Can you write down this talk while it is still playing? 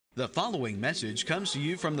The following message comes to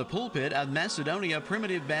you from the pulpit of Macedonia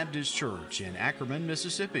Primitive Baptist Church in Ackerman,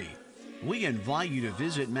 Mississippi. We invite you to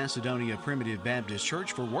visit Macedonia Primitive Baptist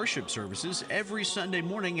Church for worship services every Sunday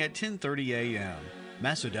morning at 10:30 a.m.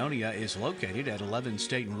 Macedonia is located at 11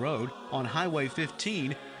 Staten Road on Highway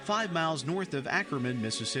 15, 5 miles north of Ackerman,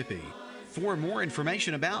 Mississippi. For more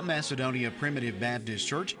information about Macedonia Primitive Baptist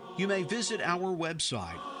Church, you may visit our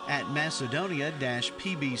website at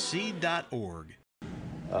macedonia-pbc.org.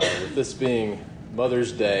 With this being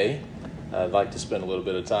Mother's Day, I'd like to spend a little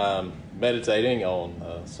bit of time meditating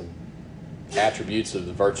on some attributes of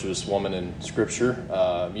the virtuous woman in Scripture.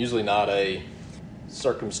 I'm usually not a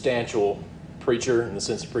circumstantial preacher in the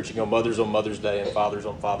sense of preaching on Mother's Day and Fathers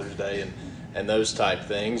on Father's Day and those type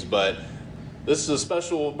things, but this is a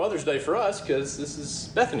special Mother's Day for us because this is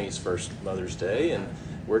Bethany's first Mother's Day, and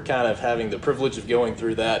we're kind of having the privilege of going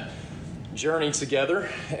through that journey together,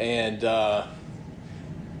 and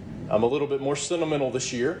I'm a little bit more sentimental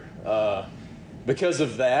this year because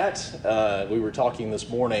of that. We were talking this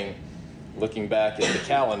morning, looking back at the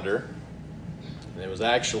calendar, and it was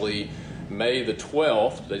actually May the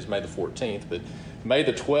 12th, today's May the 14th, but May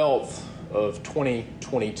the 12th of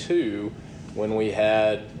 2022 when we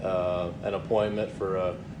had an appointment for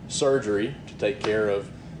a surgery to take care of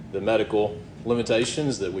the medical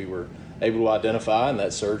limitations that we were able to identify, and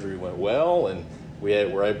that surgery went well, and we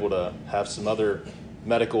were able to have some other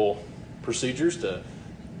medical procedures to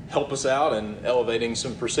help us out in elevating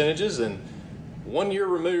some percentages. And 1 year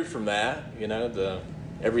removed from that,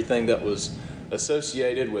 everything that was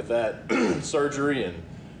associated with that surgery, and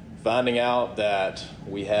finding out that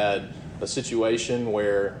we had a situation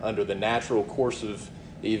where under the natural course of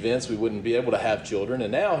events we wouldn't be able to have children,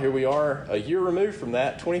 and now here we are a year removed from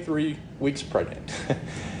that, 23 weeks pregnant.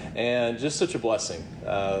 And just such a blessing.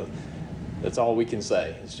 That's all we can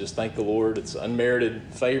say. It's just thank the Lord. It's unmerited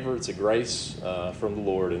favor. It's a grace from the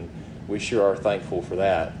Lord, and we sure are thankful for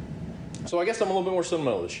that. So I guess I'm a little bit more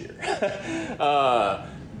sentimental this year.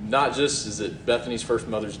 Not just is it Bethany's first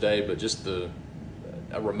Mother's Day, but just a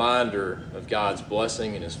reminder of God's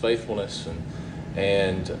blessing and His faithfulness,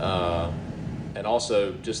 and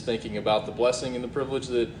also just thinking about the blessing and the privilege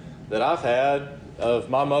that I've had of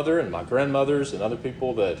my mother and my grandmothers and other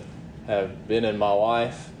people that have been in my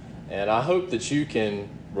life. And I hope that you can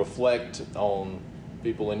reflect on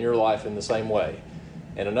people in your life in the same way.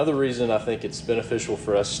 And another reason I think it's beneficial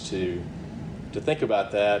for us to think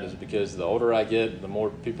about that is because the older I get, the more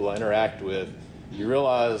people I interact with, you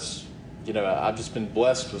realize, I've just been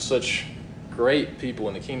blessed with such great people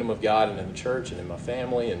in the kingdom of God and in the church and in my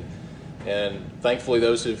family. And thankfully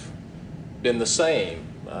those have been the same.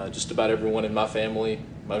 Just about everyone in my family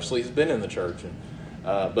mostly has been in the church.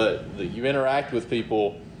 But you interact with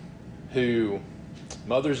people who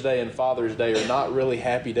Mother's Day and Father's Day are not really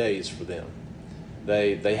happy days for them.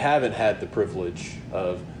 They haven't had the privilege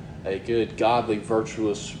of a good, godly,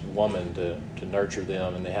 virtuous woman to nurture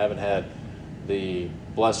them, and they haven't had the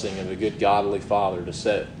blessing of a good, godly father to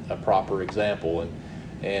set a proper example.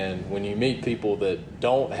 And when you meet people that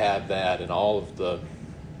don't have that, and all of the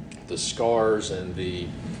scars and the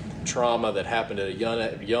trauma that happened at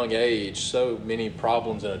a young age, so many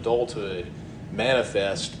problems in adulthood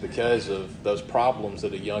manifest because of those problems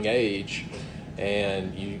at a young age,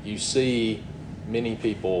 and you see many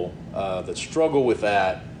people that struggle with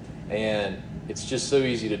that, and it's just so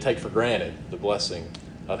easy to take for granted the blessing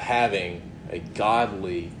of having a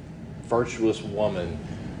godly, virtuous woman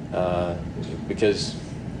because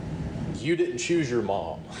you didn't choose your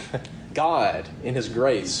mom. God, in His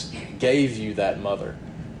grace, gave you that mother,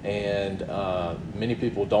 and many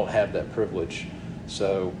people don't have that privilege.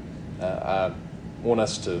 So I want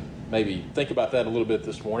us to maybe think about that a little bit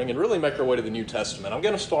this morning and really make our way to the New Testament. I'm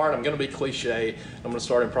going to be cliche. I'm going to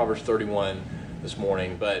start in Proverbs 31 this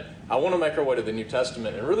morning, but I want to make our way to the New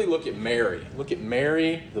Testament and really look at Mary. Look at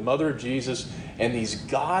Mary, the mother of Jesus, and these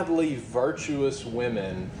godly, virtuous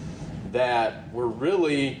women that were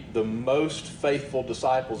really the most faithful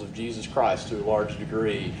disciples of Jesus Christ to a large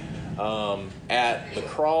degree at the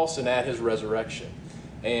cross and at His resurrection.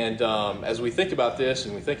 And as we think about this,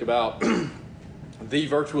 and we think about the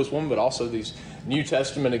virtuous woman, but also these New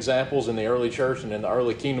Testament examples in the early church and in the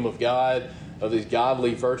early kingdom of God of these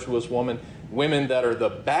godly, virtuous women that are the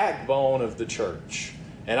backbone of the church.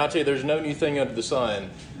 And I'll tell you, there's no new thing under the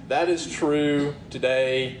sun. That is true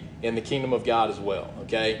today in the kingdom of God as well,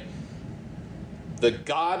 okay? The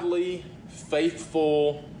godly,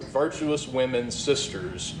 faithful, virtuous women,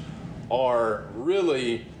 sisters, are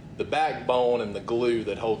really the backbone and the glue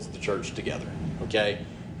that holds the church together, okay?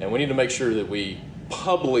 And we need to make sure that we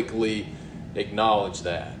publicly acknowledge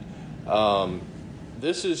that.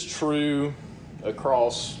 this is true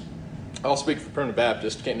across, I'll speak for Primitive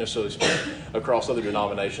Baptist, can't necessarily speak across other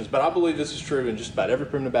denominations, but I believe this is true in just about every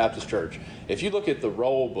Primitive Baptist church. If you look at the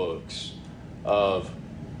roll books of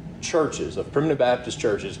churches, of Primitive Baptist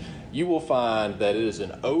churches, you will find that it is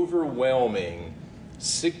an overwhelming,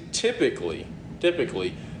 typically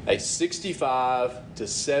a 65 to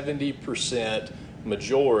 70%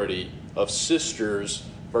 majority of sisters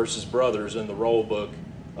versus brothers in the roll book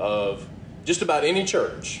of just about any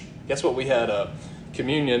church. Guess what? We had a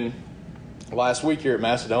communion last week here at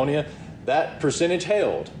Macedonia. That percentage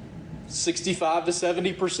held. 65 to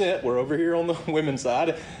 70% were over here on the women's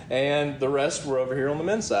side, and the rest were over here on the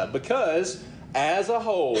men's side. Because, as a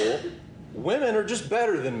whole, women are just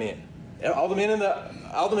better than men. All the men in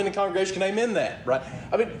the congregation can amen that, right?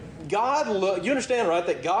 I mean, you understand, right,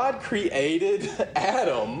 that God created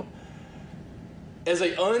Adam as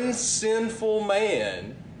an unsinful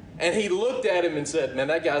man, and he looked at him and said, man,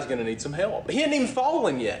 that guy's going to need some help. He hadn't even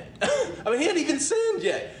fallen yet. I mean, he hadn't even sinned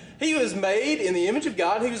yet. He was made in the image of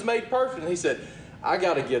God. He was made perfect. And he said, I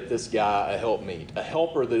got to get this guy a helpmeet, a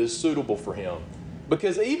helper that is suitable for him.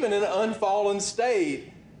 Because even in an unfallen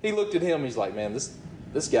state, he looked at him. He's like, man,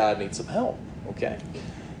 this guy needs some help. Okay.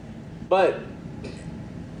 But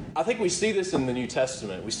I think we see this in the New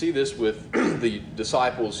Testament. We see this with the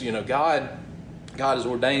disciples. You know, God has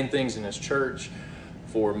ordained things in His church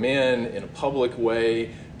for men in a public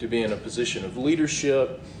way to be in a position of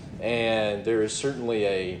leadership. And there is certainly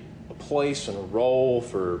a place and a role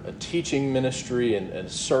for a teaching ministry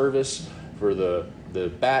and service for the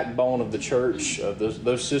backbone of the church, of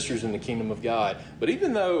those sisters in the kingdom of God. But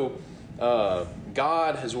even though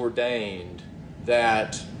God has ordained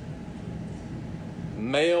that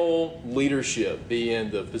male leadership be in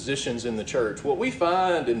the positions in the church, what we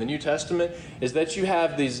find in the New Testament is that you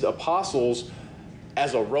have these apostles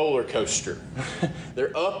as a roller coaster.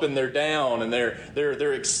 They're up and they're down, and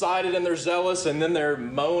they're excited and they're zealous, and then they're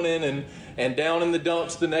moaning and down in the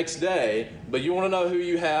dumps the next day. But you want to know who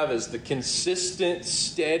you have as the consistent,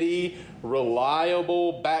 steady,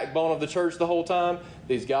 reliable backbone of the church the whole time?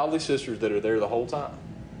 These godly sisters that are there the whole time.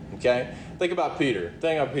 Okay? Think about Peter.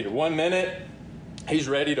 1 minute, he's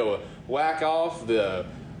ready to whack off the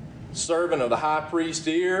servant of the high priest's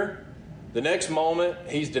ear. The next moment,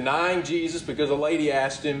 he's denying Jesus because a lady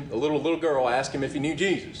asked him, a little girl asked him if he knew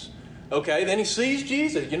Jesus. Okay, then he sees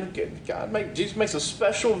Jesus. You know, Jesus makes a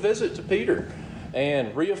special visit to Peter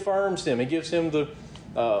and reaffirms him. He gives him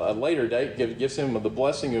a later date, gives him the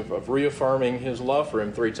blessing of reaffirming his love for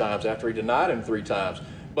him 3 times after he denied him 3 times.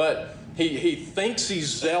 But he thinks he's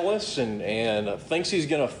zealous and thinks he's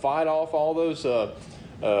going to fight off all those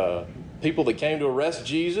people that came to arrest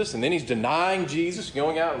Jesus, and then he's denying Jesus,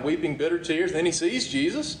 going out and weeping bitter tears. Then he sees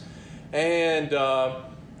Jesus, and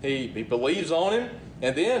he believes on him,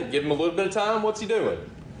 and then give him a little bit of time. What's he doing?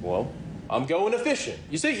 Well, I'm going to fishing.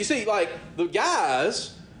 You see, like the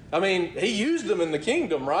guys. I mean, he used them in the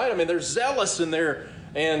kingdom, right? I mean, they're zealous and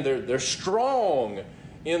they're strong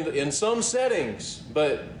in some settings,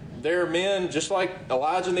 but they're men just like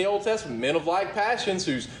Elijah in the Old Testament, men of like passions,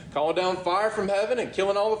 who's calling down fire from heaven and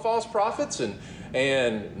killing all the false prophets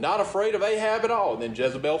and not afraid of Ahab at all. And then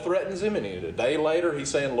Jezebel threatens him, and a day later he's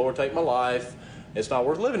saying, Lord, take my life. It's not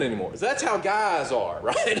worth living anymore. So that's how guys are,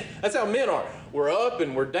 right? That's how men are. We're up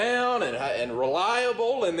and we're down and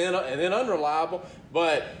reliable and then unreliable.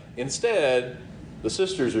 But instead, the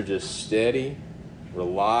sisters are just steady,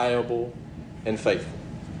 reliable, and faithful.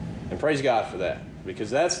 And praise God for that.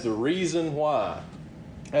 Because that's the reason why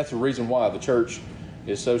the church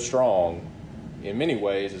is so strong in many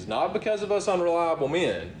ways. It's not because of us unreliable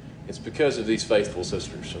men. It's because of these faithful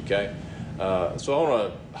sisters, okay? So I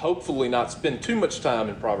want to hopefully not spend too much time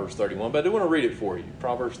in Proverbs 31, but I do want to read it for you.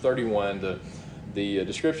 Proverbs 31, the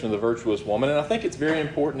description of the virtuous woman. And I think it's very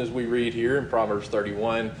important as we read here in Proverbs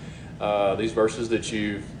 31, these verses that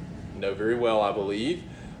you know very well, I believe,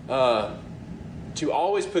 to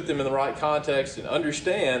always put them in the right context and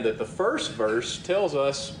understand that the first verse tells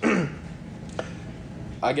us,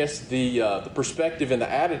 I guess, the perspective and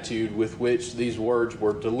the attitude with which these words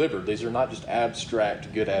were delivered. These are not just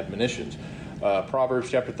abstract good admonitions.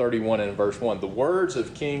 Proverbs chapter 31 and verse 1, the words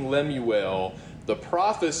of King Lemuel, the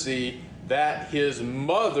prophecy that his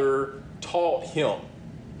mother taught him.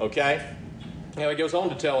 Okay? Now he goes on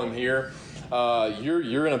to tell him here,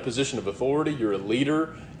 you're in a position of authority, you're a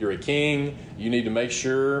leader, you're a king, you need to make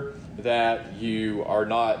sure that you are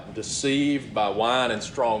not deceived by wine and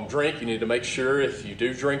strong drink. You need to make sure if you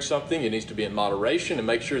do drink something, it needs to be in moderation, and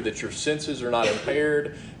make sure that your senses are not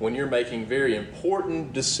impaired when you're making very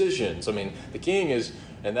important decisions. I mean, the king is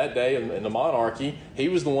And that day in the monarchy, he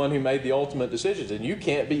was the one who made the ultimate decisions. And you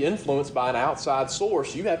can't be influenced by an outside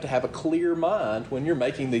source. You have to have a clear mind when you're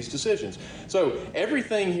making these decisions. So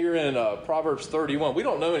everything here in Proverbs 31, we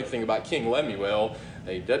don't know anything about King Lemuel.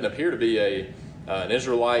 He doesn't appear to be an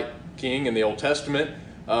Israelite king in the Old Testament.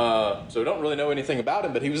 So we don't really know anything about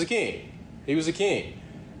him, but he was a king. He was a king.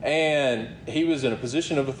 And he was in a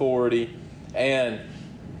position of authority. And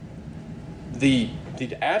the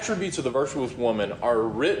attributes of the virtuous woman are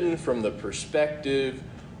written from the perspective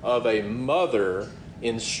of a mother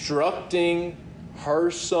instructing her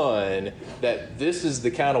son that this is the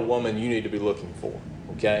kind of woman you need to be looking for,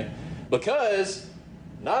 okay? Because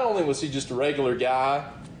not only was he just a regular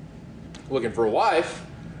guy looking for a wife,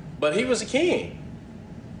 but he was a king.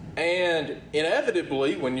 And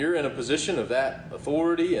inevitably, when you're in a position of that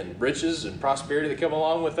authority and riches and prosperity that come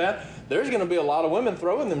along with that, there's going to be a lot of women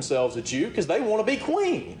throwing themselves at you because they want to be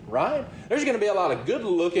queen, right? There's going to be a lot of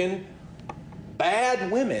good-looking,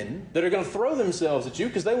 bad women that are going to throw themselves at you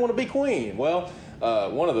because they want to be queen. Well,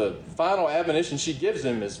 one of the final admonitions she gives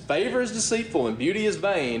them is, favor is deceitful and beauty is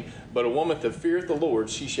vain, but a woman that feareth the Lord,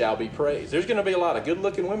 she shall be praised. There's going to be a lot of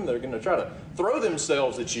good-looking women that are going to try to throw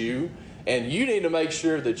themselves at you, and you need to make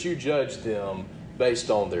sure that you judge them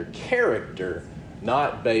based on their character,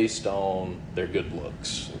 not based on their good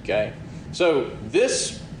looks, okay? So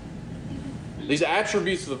these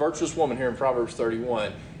attributes of the virtuous woman here in Proverbs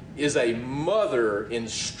 31 is a mother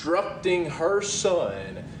instructing her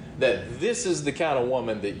son that this is the kind of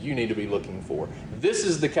woman that you need to be looking for. This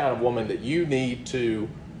is the kind of woman that you need to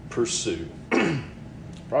pursue.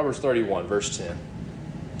 Proverbs 31, verse 10.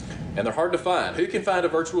 And they're hard to find. Who can find a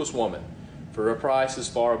virtuous woman? For her price is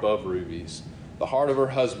far above rubies. The heart of her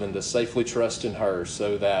husband does safely trust in her,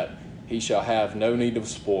 so that he shall have no need of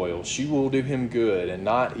spoil. She will do him good and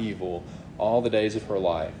not evil all the days of her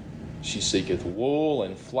life. She seeketh wool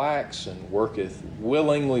and flax, and worketh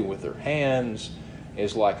willingly with her hands.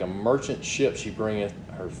 Is like a merchant ship, she bringeth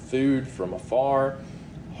her food from afar.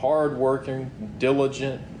 Hard working,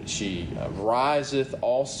 diligent, she riseth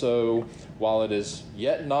also while it is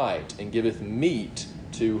yet night, and giveth meat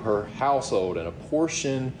to her household, and a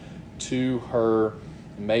portion to her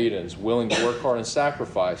maidens, willing to work hard and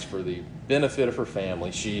sacrifice for the benefit of her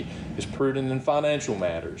family. She is prudent in financial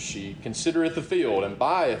matters. She considereth the field and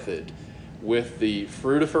buyeth it. With the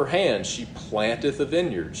fruit of her hands she planteth a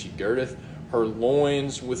vineyard. She girdeth her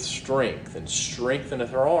loins with strength, and strengtheneth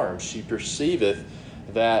her arms. She perceiveth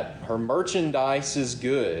that her merchandise is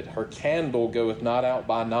good. Her candle goeth not out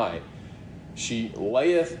by night. She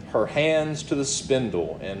layeth her hands to the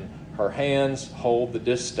spindle, and her hands hold the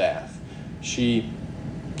distaff. She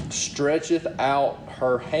stretcheth out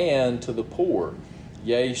her hand to the poor.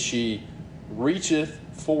 Yea, she reacheth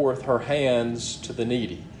forth her hands to the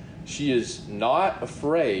needy. She is not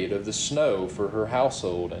afraid of the snow for her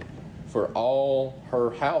household, and for all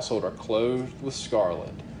her household are clothed with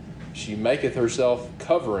scarlet. She maketh herself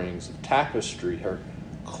coverings of tapestry. Her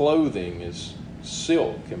clothing is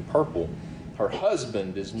silk and purple. Her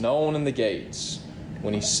husband is known in the gates.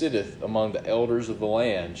 When he sitteth among the elders of the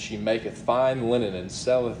land, she maketh fine linen and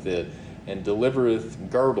selleth it, and delivereth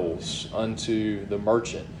girdles unto the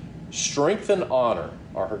merchant. Strength and honor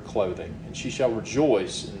are her clothing, and she shall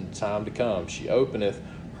rejoice in time to come. She openeth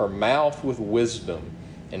her mouth with wisdom,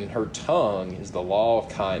 and in her tongue is the law of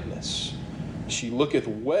kindness. She looketh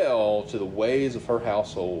well to the ways of her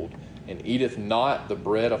household, and eateth not the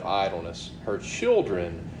bread of idleness. Her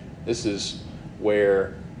children, this is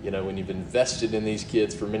where, when you've invested in these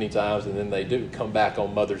kids for many times, and then they do come back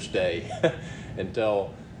on Mother's Day and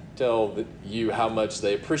tell you how much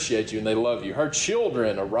they appreciate you and they love you. Her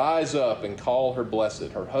children arise up and call her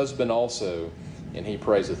blessed. Her husband also, and he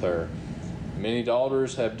praiseth her. Many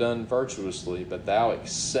daughters have done virtuously, but thou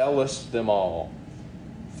excellest them all.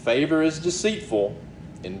 Favor is deceitful,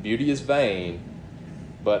 and beauty is vain,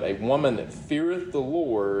 but a woman that feareth the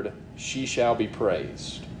Lord, she shall be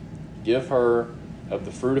praised. Give her of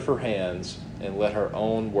the fruit of her hands, and let her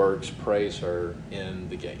own works praise her in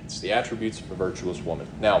the gates. The attributes of a virtuous woman.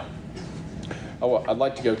 Now, I'd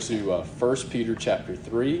like to go to 1 Peter chapter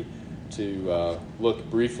 3 to look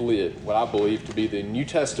briefly at what I believe to be the New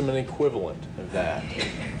Testament equivalent of that.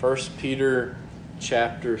 1 Peter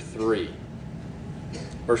chapter 3,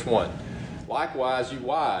 verse 1. Likewise, you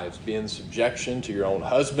wives, be in subjection to your own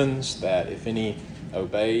husbands, that if any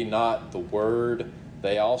obey not the word,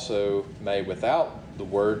 they also may without the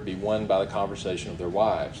word be won by the conversation of their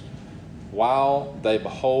wives, while they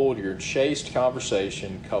behold your chaste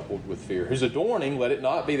conversation coupled with fear, whose adorning, let it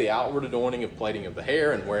not be the outward adorning of plaiting of the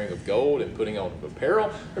hair and wearing of gold and putting on of apparel.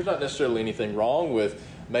 There's not necessarily anything wrong with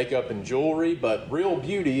makeup and jewelry, but real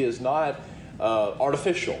beauty is not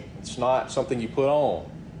artificial. It's not something you put on.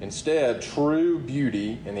 Instead, true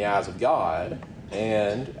beauty in the eyes of God,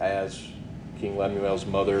 and as King Lemuel's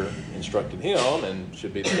mother instructed him, and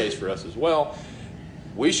should be the case for us as well,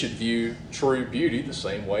 we should view true beauty the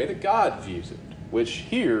same way that God views it. Which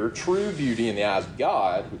here, true beauty in the eyes of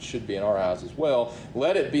God, which should be in our eyes as well,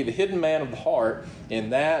 let it be the hidden man of the heart in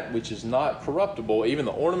that which is not corruptible, even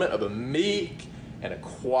the ornament of a meek and a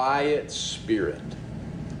quiet spirit,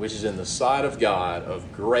 which is in the sight of God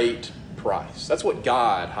of great price. That's what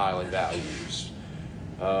God highly values.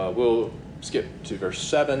 We'll skip to verse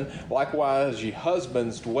 7. Likewise, ye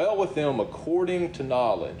husbands, dwell with them according to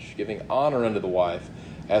knowledge, giving honor unto the wife,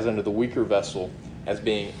 as unto the weaker vessel, as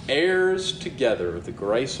being heirs together of the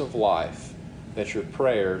grace of life, that your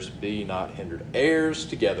prayers be not hindered. Heirs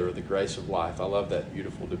together of the grace of life. I love that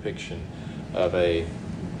beautiful depiction of a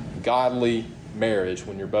godly marriage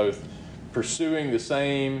when you're both pursuing the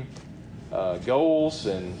same goals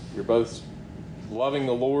and you're both loving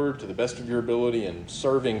the Lord to the best of your ability and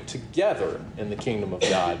serving together in the kingdom of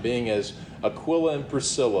God, being as Aquila and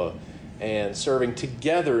Priscilla and serving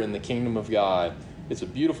together in the kingdom of God. It's a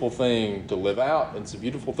beautiful thing to live out, and it's a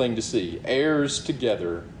beautiful thing to see. Heirs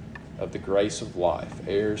together of the grace of life.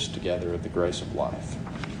 Heirs together of the grace of life.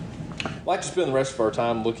 I'd like to spend the rest of our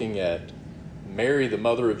time looking at Mary, the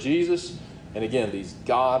mother of Jesus, and again, these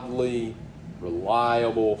godly,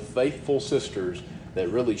 reliable, faithful sisters that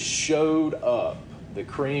really showed up. The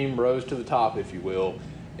cream rose to the top, if you will,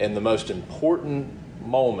 in the most important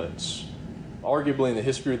moments, arguably in the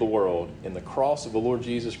history of the world, in the cross of the Lord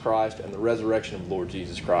Jesus Christ and the resurrection of the Lord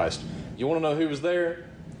Jesus Christ. You want to know who was there?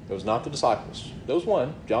 It was not the disciples. There was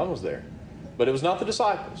one. John was there. But it was not the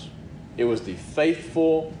disciples. It was the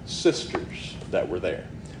faithful sisters that were there.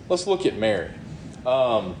 Let's look at Mary.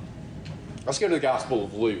 Let's go to the Gospel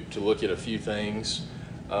of Luke to look at a few things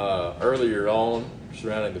earlier on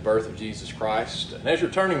surrounding the birth of Jesus Christ. And as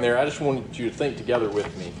you're turning there, I just wanted you to think together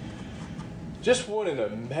with me. Just what an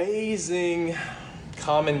amazing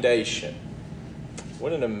commendation.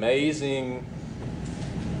 What an amazing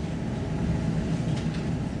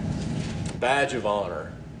badge of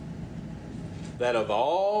honor that of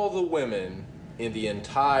all the women in the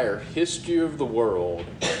entire history of the world,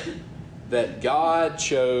 that God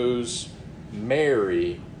chose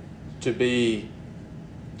Mary to be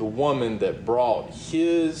the woman that brought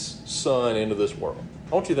his son into this world.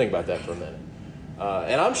 I want you to think about that for a minute.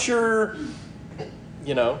 And I'm sure,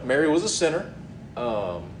 Mary was a sinner,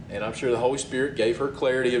 and I'm sure the Holy Spirit gave her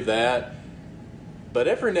clarity of that. But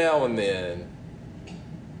every now and then,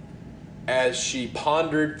 as she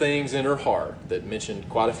pondered things in her heart that mentioned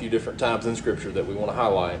quite a few different times in Scripture that we want to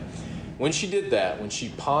highlight, when she did that, when she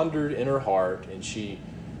pondered in her heart and she,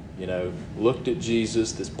 looked at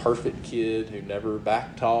Jesus, this perfect kid who never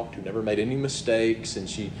backtalked, who never made any mistakes, and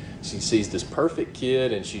she sees this perfect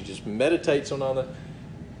kid and she just meditates on all that,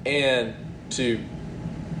 and to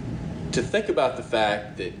think about the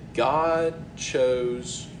fact that God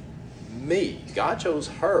chose me, God chose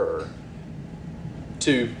her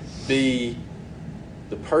to be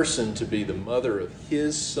the person, to be the mother of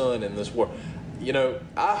his son in this world.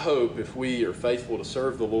 I hope if we are faithful to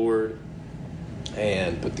serve the Lord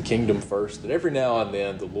and put the kingdom first, that every now and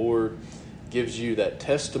then the Lord gives you that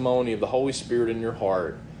testimony of the Holy Spirit in your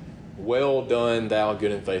heart. Well done, thou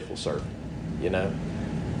good and faithful servant.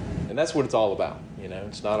 And that's what it's all about.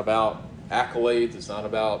 It's not about accolades. It's not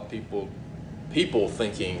about people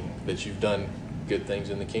thinking that you've done good things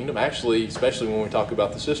in the kingdom. Actually, especially when we talk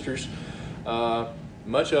about the sisters,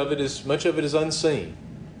 much of it is unseen.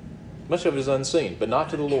 Much of it is unseen, but not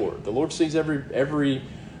to the Lord. The Lord sees every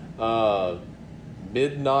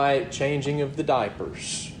midnight changing of the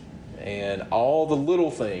diapers and all the little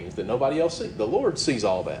things that nobody else sees. The Lord sees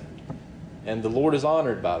all that, and the Lord is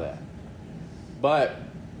honored by that. But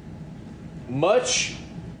much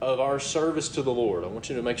of our service to the Lord, I want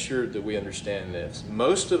you to make sure that we understand this.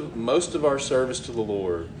 Most of our service to the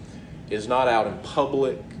Lord is not out in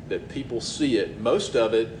public that people see it. Most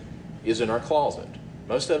of it is in our closet.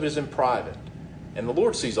 Most of it is in private. And the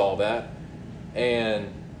Lord sees all that. And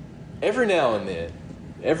every now and then,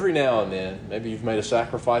 maybe you've made a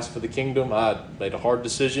sacrifice for the kingdom. I made a hard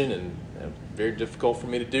decision, and it was very difficult for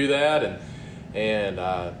me to do that. And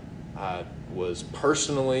I was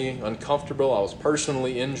personally uncomfortable. I was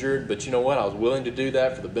personally injured. But you know what? I was willing to do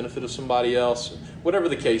that for the benefit of somebody else, whatever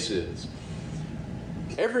the case is.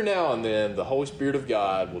 Every now and then, the Holy Spirit of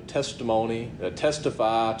God will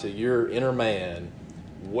testify to your inner man,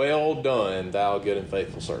 well done, thou good and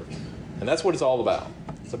faithful servant. And that's what it's all about.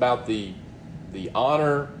 It's about the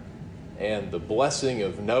honor and the blessing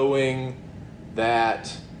of knowing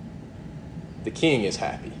that the King is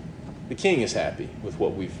happy. The King is happy with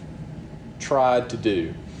what we've tried to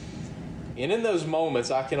do. And in those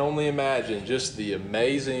moments, I can only imagine just the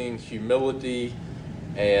amazing humility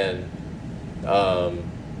and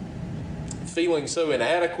feeling so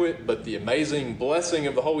inadequate, but the amazing blessing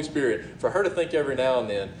of the Holy Spirit for her to think every now and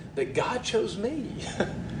then that God chose me.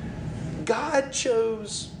 God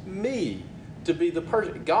chose me to be the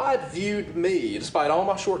person. God viewed me despite all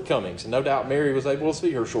my shortcomings. And no doubt Mary was able to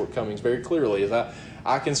see her shortcomings very clearly, as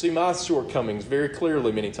I can see my shortcomings very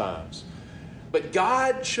clearly many times. But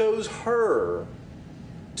God chose her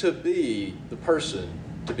to be the person,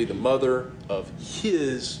 to be the mother of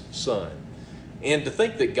His Son. And to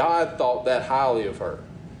think that God thought that highly of her.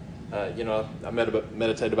 I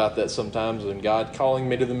meditate about that sometimes, and God calling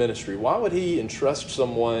me to the ministry. Why would He entrust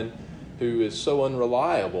someone who is so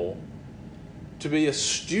unreliable to be a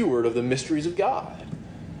steward of the mysteries of God?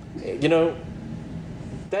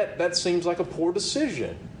 That seems like a poor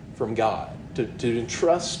decision from God to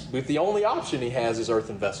entrust with the only option He has is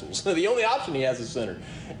earthen vessels. The only option He has is sinners.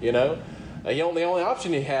 The only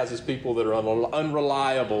option He has is people that are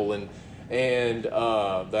unreliable and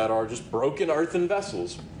that are just broken earthen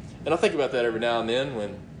vessels. And I think about that every now and then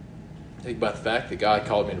when I think about the fact that God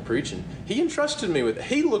called me to preach, and He entrusted me with it.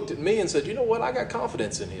 He looked at me and said, you know what, I got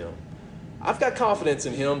confidence in Him. I've got confidence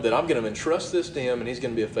in Him that I'm going to entrust this to Him, and He's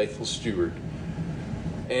going to be a faithful steward.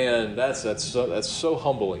 And that's so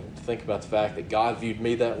humbling to think about the fact that God viewed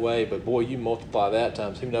me that way, but boy, you multiply that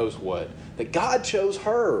times who knows what. That God chose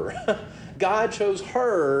her. God chose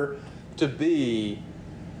her to be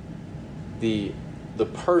the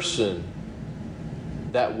person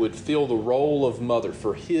that would fill the role of mother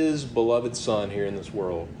for His beloved Son here in this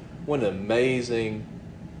world. What an amazing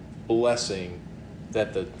blessing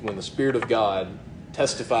that when the Spirit of God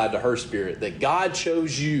testified to her spirit that God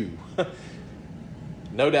chose you.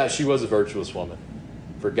 No doubt she was a virtuous woman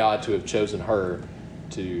for God to have chosen her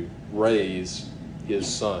to raise His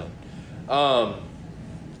Son.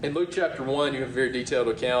 In Luke chapter 1, you have a very detailed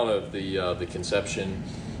account of the conception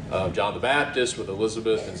of John the Baptist with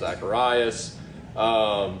Elizabeth and Zacharias.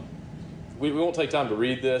 We won't take time to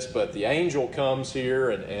read this, but the angel comes here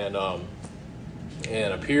and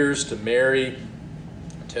appears to Mary,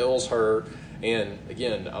 tells her, and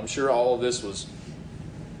again, I'm sure all of this was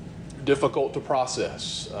difficult to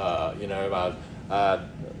process. I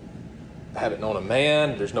haven't known a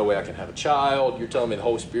man. There's no way I can have a child. You're telling me the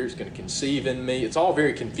Holy Spirit's going to conceive in me. It's all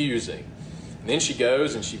very confusing. And then she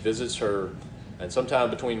goes and she visits her, and sometime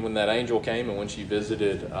between when that angel came and when she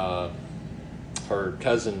visited her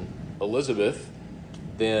cousin Elizabeth,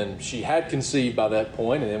 then she had conceived by that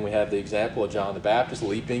point. And then we have the example of John the Baptist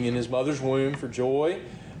leaping in his mother's womb for joy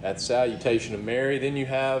at the salutation of Mary. Then you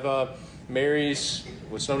have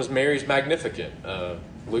what's known as Mary's Magnificat.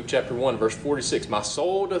 Luke chapter 1, verse 46. My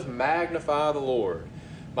soul doth magnify the Lord.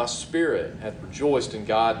 My spirit hath rejoiced in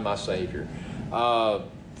God my Savior. For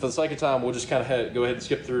the sake of time, we'll just kind of go ahead and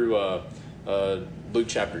skip through Luke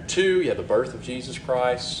chapter 2. You have the birth of Jesus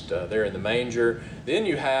Christ there in the manger. Then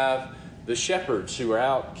you have the shepherds who are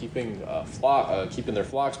out keeping their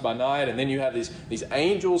flocks by night. And then you have these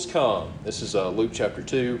angels come. This is Luke chapter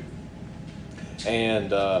 2.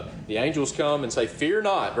 And the angels come and say, fear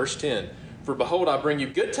not, verse 10, for behold, I bring you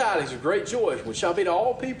good tidings of great joy, which shall be to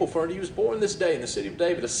all people, for unto you was born this day in the city of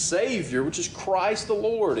David a Savior, which is Christ the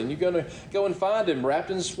Lord. And you're going to go and find Him wrapped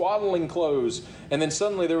in swaddling clothes. And then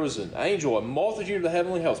suddenly there was an angel, a multitude of the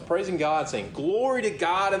heavenly hosts, praising God, saying, glory to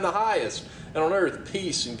God in the highest, and on earth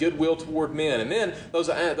peace and goodwill toward men. And then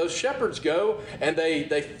those shepherds go and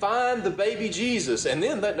they find the baby Jesus. And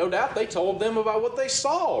then no doubt they told them about what they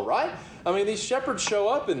saw, right? I mean, these shepherds show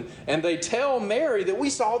up and they tell Mary that we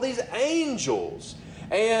saw these angels.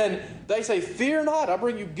 And they say, fear not, I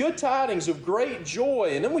bring you good tidings of great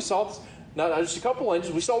joy. And then we saw this, not just a couple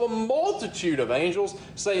angels, we saw the multitude of angels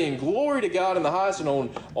saying, glory to God in the highest, and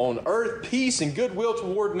on earth peace and goodwill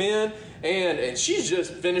toward men. And she's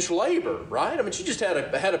just finished labor, right? I mean, she just had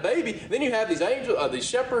a baby. Then you have these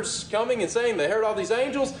shepherds coming and saying they heard all these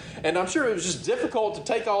angels. And I'm sure it was just difficult to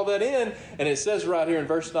take all that in. And it says right here in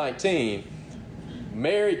verse 19,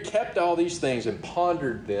 Mary kept all these things and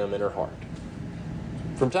pondered them in her heart.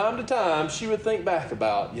 From time to time, she would think back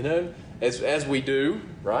about, as we do,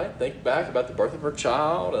 right? Think back about the birth of her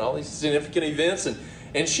child and all these significant events.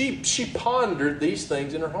 And she pondered these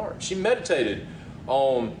things in her heart. She meditated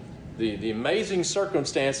on the amazing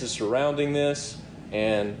circumstances surrounding this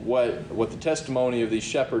and what the testimony of these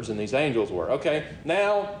shepherds and these angels were. Okay,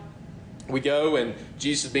 now we go and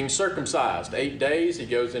Jesus is being circumcised. 8 days, he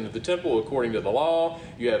goes into the temple according to the law.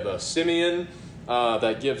 You have Simeon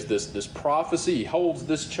that gives this prophecy. He holds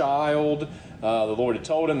this child. The Lord had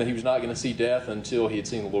told him that he was not going to see death until he had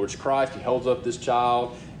seen the Lord's Christ. He holds up this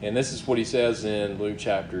child, and this is what he says in Luke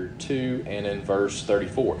chapter 2 and in verse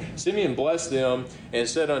 34. Simeon blessed them and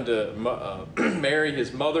said unto Mary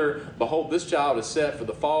his mother, Behold, this child is set for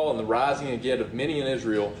the fall and the rising again of many in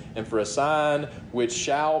Israel, and for a sign which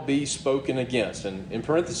shall be spoken against. And in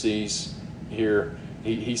parentheses here,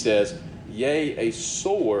 he says, Yea, a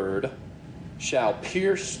sword shall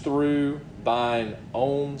pierce through thine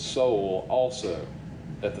own soul also,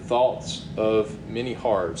 that the thoughts of many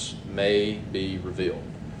hearts may be revealed.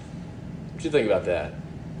 What do you think about that?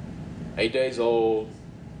 8 days old,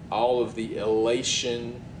 all of the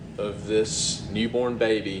elation of this newborn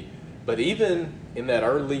baby, but even in that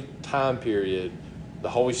early time period, the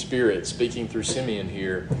Holy Spirit, speaking through Simeon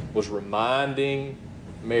here, was reminding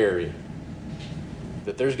Mary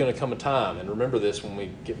that there's going to come a time, and remember this when we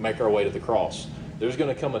make our way to the cross, there's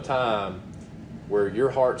going to come a time where your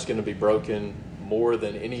heart's going to be broken more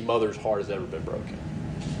than any mother's heart has ever been broken.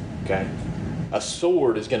 Okay? A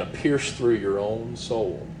sword is going to pierce through your own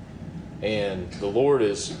soul. And the Lord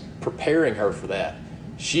is preparing her for that.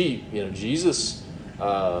 Jesus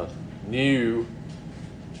knew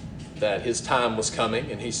that his time was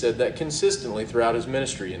coming, and he said that consistently throughout his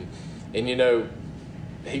ministry. And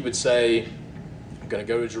he would say, I'm going to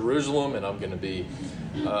go to Jerusalem, and I'm going to be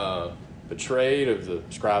betrayed of the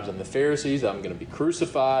scribes and the Pharisees. I'm going to be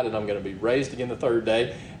crucified, and I'm going to be raised again the third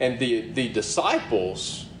day. And the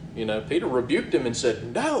disciples, Peter rebuked him and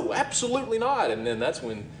said, no, absolutely not. And then that's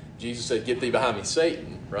when Jesus said, get thee behind me,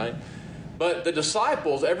 Satan, right? But the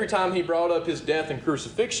disciples, every time he brought up his death and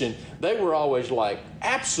crucifixion, they were always like,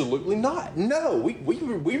 absolutely not. No,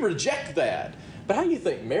 we reject that. But how do you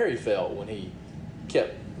think Mary felt when he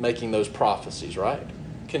kept making those prophecies, right?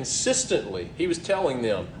 Consistently, he was telling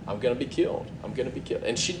them, I'm going to be killed. I'm going to be killed.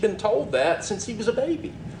 And she'd been told that since he was a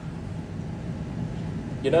baby.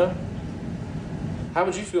 How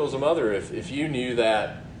would you feel as a mother if you knew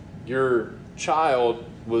that your child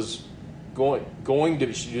was going to,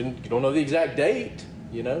 you don't know the exact date,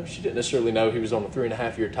 she didn't necessarily know he was on a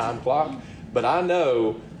 3.5-year time clock, but I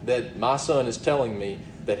know that my son is telling me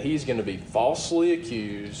that he's going to be falsely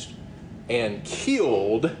accused and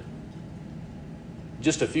killed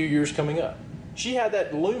just a few years coming up. She had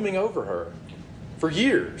that looming over her for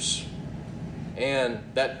years. And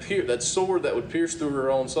that sword that would pierce through her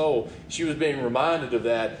own soul, she was being reminded of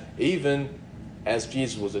that even as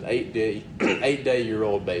Jesus was an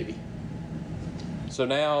 8-day-year-old baby. So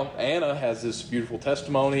now Anna has this beautiful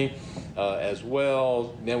testimony as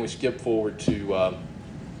well. Then we skip forward to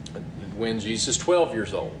when Jesus is 12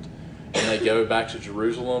 years old. And they go back to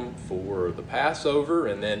Jerusalem for the Passover,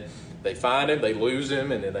 and then they find him, they lose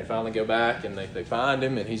him, and then they finally go back and they find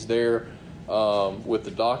him, and he's there with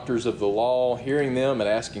the doctors of the law, hearing them and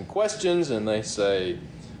asking questions, and they say,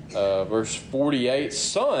 verse 48,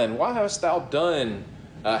 Son, why hast thou done,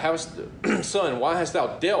 Son, why hast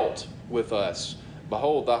thou dealt with us?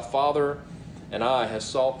 Behold, thy father and I have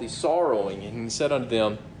sought thee sorrowing. And he said unto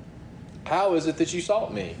them, How is it that you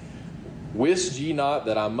sought me? Wist ye not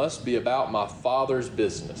that I must be about my Father's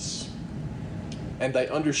business? And they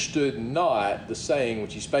understood not the saying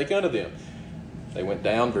which he spake unto them. They went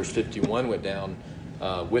down, verse 51, went down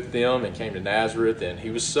with them and came to Nazareth, and he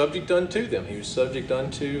was subject unto them. He was subject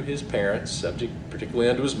unto his parents, subject particularly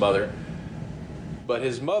unto his mother. But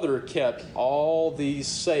his mother kept all these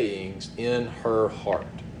sayings in her heart.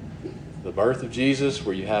 The birth of Jesus,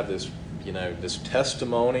 where you have this, this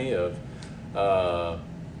testimony of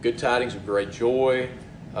good tidings of great joy,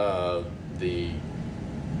 the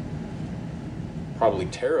probably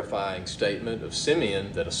terrifying statement of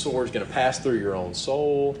Simeon that a sword is going to pass through your own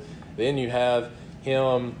soul. Then you have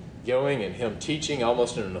him going and him teaching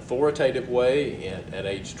almost in an authoritative way at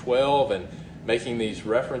age 12 and making these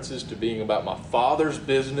references to being about my Father's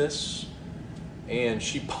business. And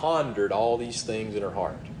she pondered all these things in her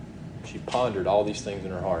heart. She pondered all these things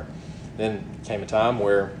in her heart. Then came a time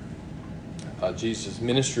where Jesus'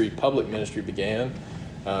 ministry, public ministry, began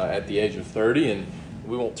at the age of 30. And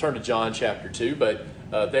we won't turn to John chapter 2, but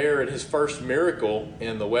there at his first miracle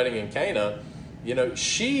in the wedding in Cana,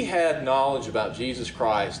 she had knowledge about Jesus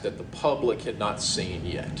Christ that the public had not seen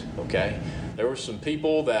yet, okay? There were some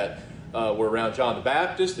people that were around John the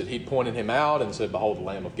Baptist that he'd pointed him out and said, Behold the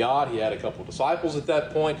Lamb of God. He had a couple of disciples at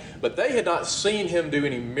that point, but they had not seen him do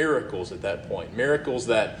any miracles at that point, miracles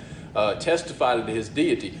that testified to his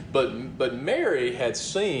deity. But Mary had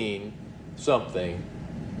seen something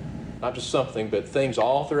not just something, but things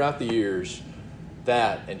all throughout the years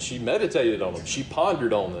and she meditated on them, she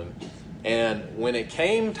pondered on them. And when it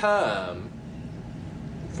came time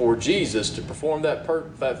for Jesus to perform that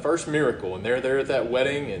first miracle, and they're there at that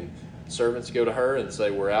wedding, and servants go to her and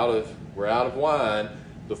say, we're out of wine,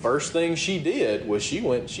 the first thing she did was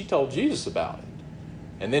she told Jesus about it.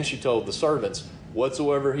 And then she told the servants,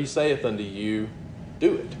 whatsoever he saith unto you,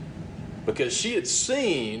 do it. Because she had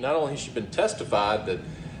seen, not only had she been testified that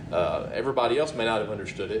everybody else may not have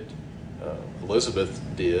understood it, Elizabeth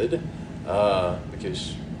did,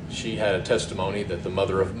 because she had a testimony that the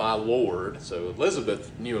mother of my Lord, so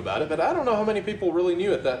Elizabeth knew about it, but I don't know how many people really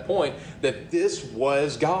knew at that point that this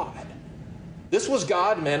was God. This was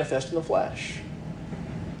God manifest in the flesh.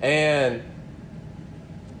 And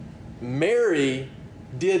Mary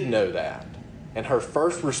did know that. And her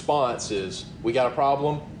first response is, we got a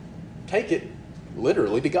problem? Take it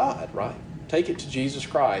literally to God, right? Take it to Jesus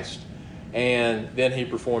Christ. And then he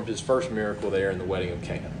performed his first miracle there in the wedding of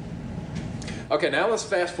Cana. Okay, now let's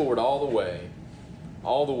fast forward all the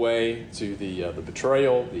way to the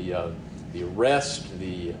betrayal, the arrest,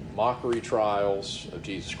 the mockery trials of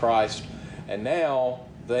Jesus Christ. And now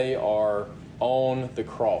they are on the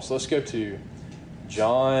cross. Let's go to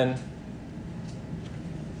John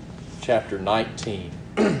chapter 19.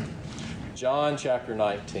 John chapter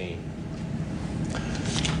 19.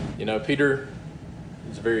 You know, Peter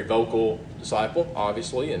is a very vocal disciple,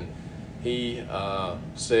 obviously, and he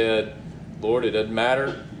said, Lord, it doesn't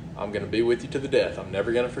matter. I'm going to be with you to the death. I'm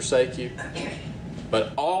never going to forsake you.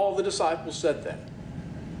 But all the disciples said that.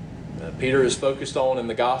 Peter is focused on in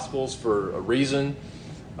the Gospels for a reason,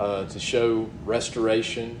 to show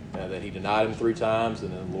restoration, that he denied him 3 times,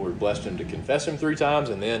 and then the Lord blessed him to confess him 3 times,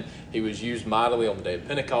 and then he was used mightily on the day of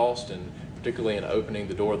Pentecost, and particularly in opening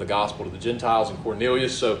the door of the gospel to the Gentiles and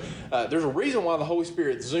Cornelius. So there's a reason why the Holy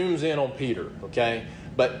Spirit zooms in on Peter, okay?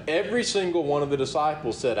 But every single one of the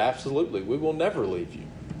disciples said, absolutely, we will never leave you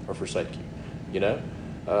or forsake you, you know?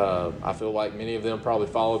 I feel like many of them probably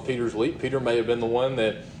followed Peter's lead. Peter may have been the one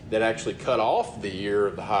that actually cut off the ear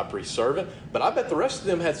of the high priest's servant, but I bet the rest of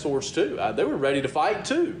them had swords too. They were ready to fight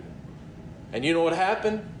too. And you know what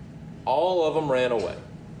happened? All of them ran away.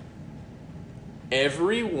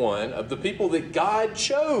 Every one of the people that God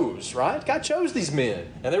chose, right? God chose these men,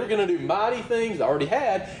 and they were going to do mighty things, they already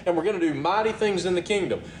had, and we're going to do mighty things in the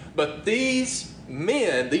kingdom. But these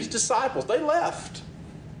men, these disciples, they left.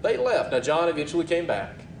 They left. Now, John eventually came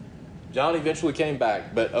back.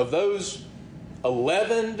 But of those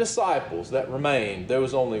 11 disciples that remained, there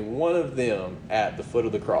was only one of them at the foot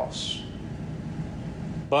of the cross.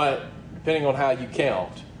 But depending on how you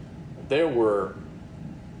count, there were,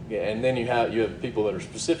 and then you have people that are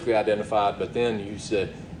specifically identified, but then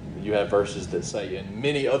you have verses that say, and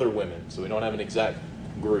many other women, so we don't have an exact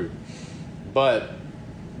group. But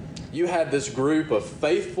you had this group of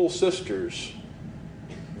faithful sisters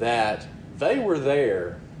that they were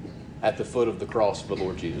there at the foot of the cross of the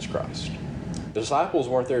Lord Jesus Christ. The disciples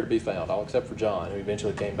weren't there to be found, all except for John, who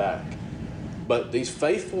eventually came back. But these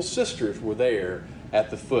faithful sisters were there at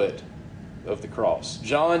the foot of the cross.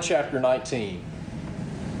 John chapter 19.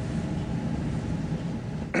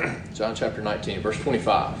 John chapter 19, verse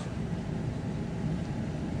 25.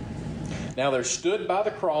 Now there stood by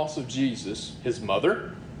the cross of Jesus his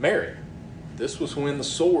mother, Mary. This was when the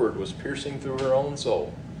sword was piercing through her own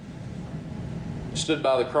soul. Stood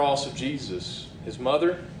by the cross of Jesus his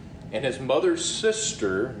mother, and his mother's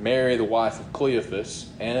sister, Mary, the wife of Cleophas,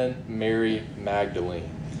 and Mary Magdalene.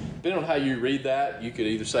 Depending on how you read that, you could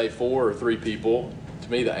either say 4 or 3 people.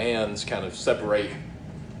 To me, the ands kind of separate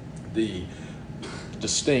the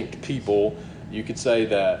distinct people. You could say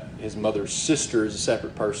that his mother's sister is a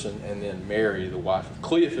separate person, and then Mary, the wife of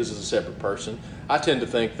Cleophas, is a separate person. I tend to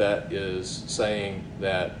think that is saying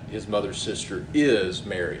that his mother's sister is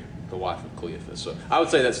Mary, the wife of Cleophas. So I would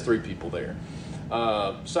say that's 3 people there.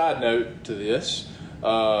 Side note to this,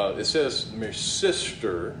 it says Mary's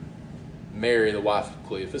sister, Mary, the wife of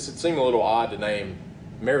Cleophas. It seemed a little odd to name.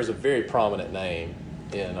 Mary is a very prominent name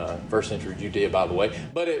in first century Judea, by the way.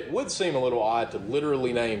 But it would seem a little odd to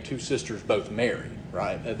literally name 2 sisters both Mary,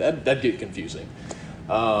 right? That'd get confusing.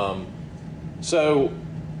 So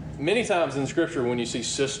many times in Scripture when you see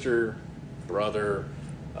sister, brother,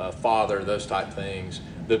 father, those type things,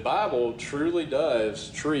 the Bible truly does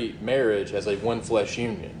treat marriage as a one-flesh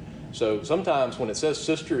union. So sometimes when it says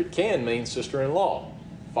sister, it can mean sister-in-law,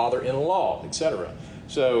 father-in-law, etc.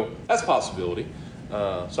 So that's a possibility.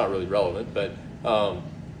 It's not really relevant, but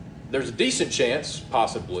there's a decent chance,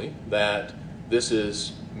 possibly, that this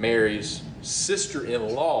is Mary's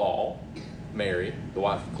sister-in-law, Mary, the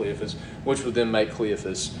wife of Cleophas, which would then make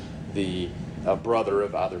Cleophas the brother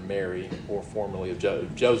of either Mary or formerly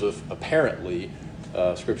of Joseph. Apparently,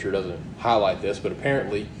 Scripture doesn't highlight this, but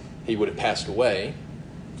apparently he would have passed away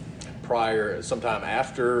sometime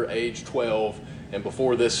after age 12 and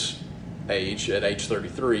before this age, at age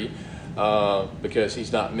 33, because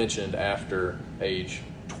he's not mentioned after age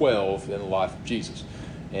 12 in the life of Jesus.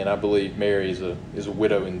 And I believe Mary is a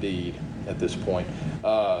widow indeed at this point.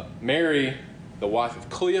 Mary, the wife of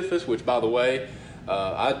Cleophas, which, by the way,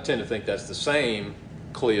 I tend to think that's the same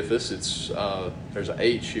Cleophas. There's an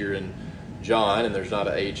H here in John, and there's not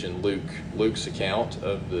an H in Luke's account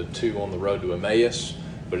of the two on the road to Emmaus.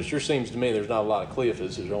 But it sure seems to me there's not a lot of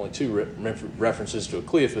Cleophas. There's only two references to a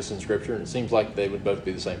Cleophas in Scripture, and it seems like they would both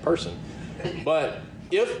be the same person. But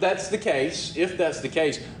if that's the case,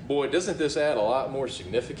 boy, doesn't this add a lot more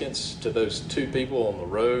significance to those two people on the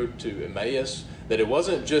road to Emmaus? That it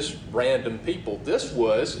wasn't just random people. This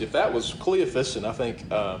was, if that was Cleophas, and I think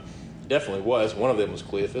definitely was, one of them was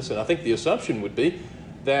Cleophas, and I think the assumption would be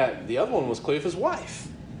that the other one was Cleophas' wife.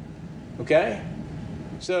 Okay?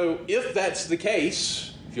 So if that's the case,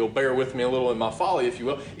 if you'll bear with me a little in my folly, if you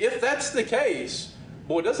will, if that's the case,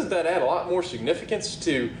 boy, doesn't that add a lot more significance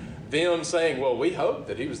to them saying, well, we hope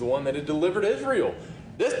that he was the one that had delivered Israel.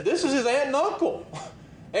 This is his aunt and uncle.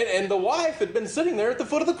 And the wife had been sitting there at the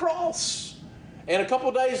foot of the cross. And a couple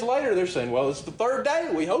of days later, they're saying, well, it's the third day.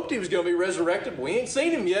 We hoped he was going to be resurrected, but we ain't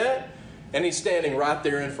seen him yet. And he's standing right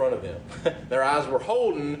there in front of them. Their eyes were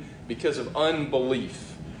holden because of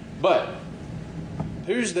unbelief. But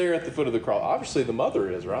who's there at the foot of the cross? Obviously the mother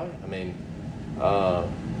is, right? I mean, I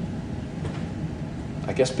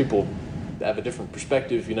guess people have a different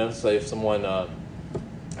perspective, say if someone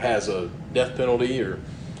has a death penalty or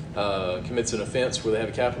commits an offense where they have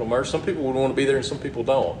a capital murder. Some people would want to be there and some people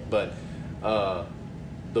don't. But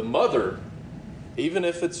the mother, even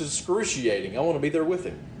if it's excruciating, I want to be there with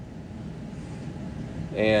him.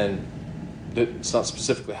 And it's not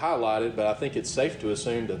specifically highlighted, but I think it's safe to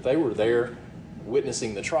assume that they were there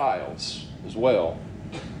witnessing the trials as well.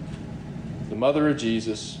 The mother of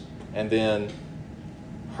Jesus, and then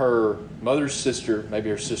her mother's sister, maybe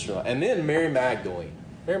her sister-in-law, and then Mary Magdalene.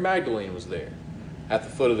 Mary Magdalene was there at the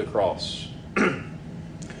foot of the cross.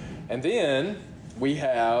 And then we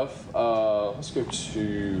have, let's go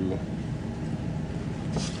to,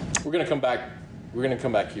 we're going to come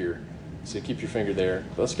back here. So keep your finger there.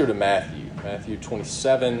 Let's go to Matthew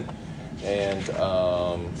 27,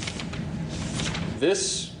 and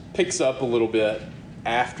this picks up a little bit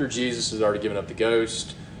after Jesus has already given up the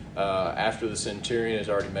ghost, after the centurion has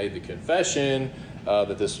already made the confession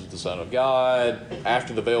that this was the Son of God,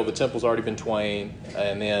 after the veil of the temple's already been twain,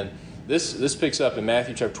 and then this picks up in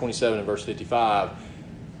Matthew chapter 27 and verse 55.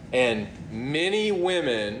 And many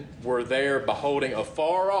women were there beholding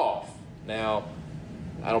afar off. Now,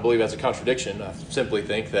 I don't believe that's a contradiction. I simply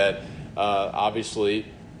think that obviously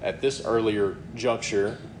at this earlier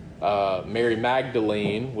juncture, Mary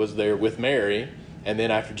Magdalene was there with Mary, and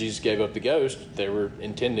then after Jesus gave up the ghost, they were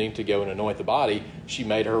intending to go and anoint the body. She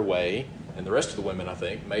made her way, and the rest of the women, I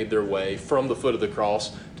think, made their way from the foot of the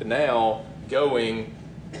cross to now going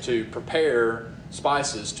to prepare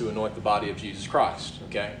spices to anoint the body of Jesus Christ.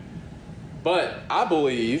 Okay? But I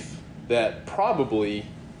believe that probably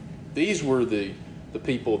these were the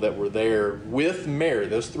people that were there with Mary.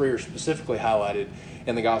 Those three are specifically highlighted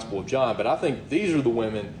in the Gospel of John. But I think these are the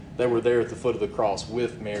women that were there at the foot of the cross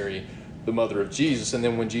with Mary, the mother of Jesus. And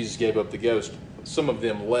then when Jesus gave up the ghost, some of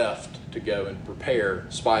them left to go and prepare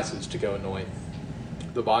spices to go anoint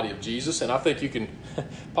the body of Jesus. And I think you can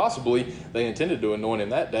possibly, they intended to anoint him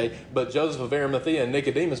that day, but Joseph of Arimathea and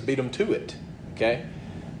Nicodemus beat them to it. Okay?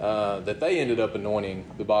 That they ended up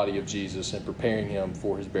anointing the body of Jesus and preparing him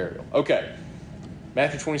for his burial. Okay.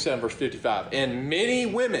 Matthew 27, verse 55. And many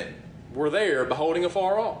women were there beholding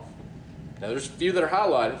afar off. Now, there's a few that are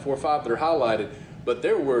highlighted, 4 or 5 that are highlighted, but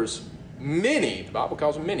there was many, the Bible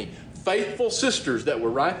calls them many, faithful sisters that were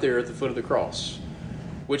right there at the foot of the cross,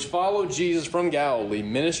 which followed Jesus from Galilee,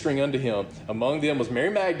 ministering unto him. Among them was Mary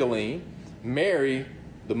Magdalene, Mary,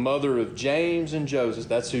 the mother of James and Joseph.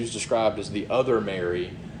 That's who's described as the other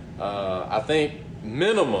Mary. I think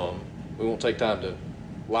minimum, we won't take time to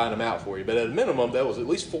line them out for you, but at a minimum, that was at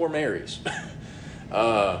least 4 Marys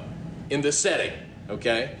in this setting,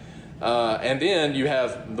 okay? And then you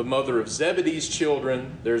have the mother of Zebedee's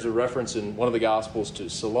children. There's a reference in one of the Gospels to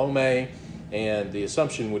Salome, and the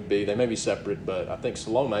assumption would be, they may be separate, but I think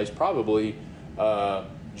Salome is probably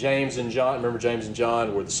James and John. Remember James and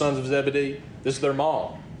John were the sons of Zebedee? This is their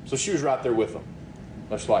mom. So she was right there with them,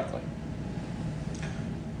 most likely.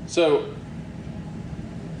 So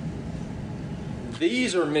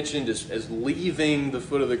these are mentioned as leaving the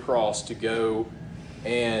foot of the cross to go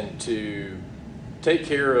and to take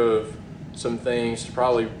care of some things, to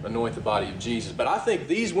probably anoint the body of Jesus. But I think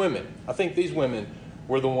these women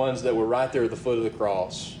were the ones that were right there at the foot of the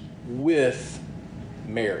cross with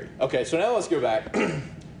Mary. Okay, so now let's go back.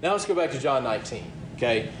 Now let's go back to John 19.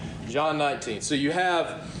 Okay, John 19. So you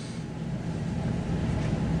have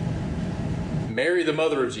Mary, the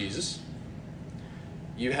mother of Jesus.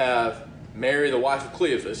 You have Mary, the wife of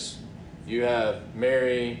Cleophas. You have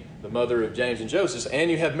Mary, the mother of James and Joseph. And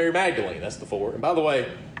you have Mary Magdalene. That's the four. And by the way,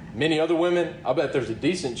 many other women, I bet there's a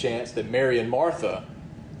decent chance that Mary and Martha,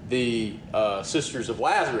 the sisters of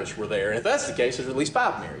Lazarus, were there. And if that's the case, there's at least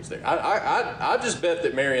 5 Marys there. I just bet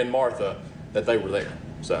that Mary and Martha, that they were there.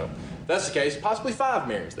 So if that's the case, possibly 5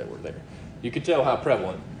 Marys that were there. You could tell how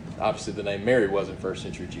prevalent, obviously, the name Mary was in first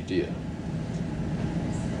century Judea.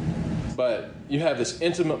 But you have this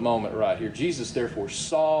intimate moment right here. Jesus, therefore,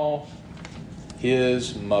 saw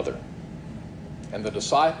his mother and the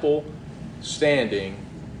disciple standing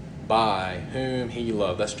by whom he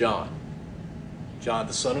loved. That's John. John,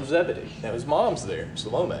 the son of Zebedee. Now, his mom's there.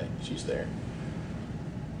 Salome, she's there.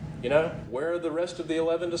 You know, where are the rest of the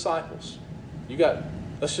 11 disciples? You got,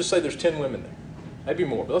 let's just say there's 10 women there. Maybe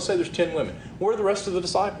more, but let's say there's 10 women. Where are the rest of the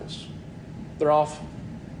disciples? They're off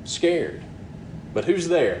scared. But who's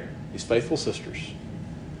there? These faithful sisters.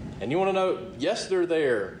 And you want to know, yes, they're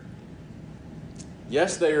there.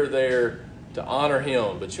 Yes, they are there to honor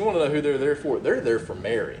him. But you want to know who they're there for? They're there for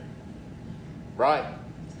Mary. Right?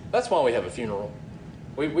 That's why we have a funeral.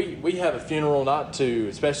 We have a funeral not to,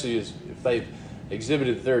 especially if they've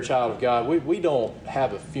exhibited that they're a child of God, we don't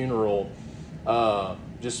have a funeral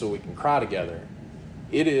just so we can cry together.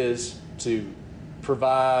 It is to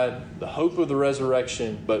provide the hope of the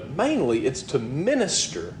resurrection, but mainly it's to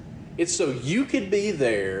minister. It's so you could be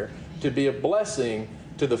there to be a blessing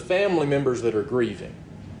to the family members that are grieving.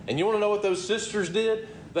 And you want to know what those sisters did?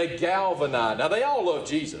 They galvanized. Now, they all love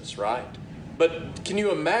Jesus, right? But can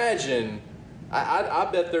you imagine, I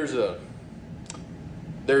bet there's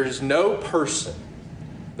no person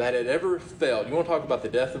that had ever felt, you want to talk about the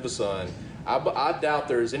death of a son, I doubt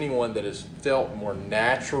there is anyone that has felt more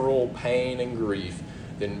natural pain and grief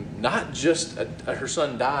than not just her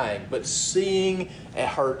son dying, but seeing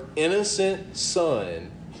her innocent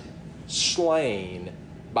son slain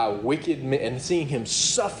by wicked men and seeing him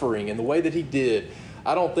suffering in the way that he did.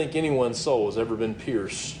 I don't think anyone's soul has ever been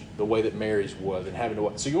pierced the way that Mary's was, and having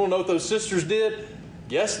to. So you want to know what those sisters did?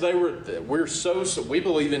 Yes, they were. We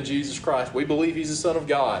believe in Jesus Christ. We believe He's the Son of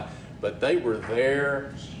God. But they were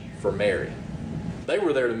there for Mary. They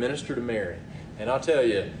were there to minister to Mary. And I'll tell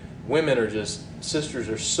you, sisters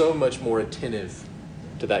are so much more attentive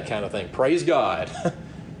to that kind of thing. Praise God,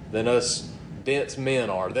 than us dense men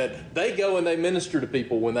are. That they go and they minister to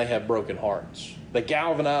people when they have broken hearts. They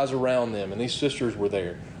galvanize around them, and these sisters were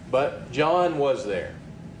there. But John was there.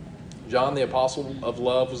 John, the apostle of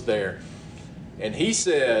love, was there. And he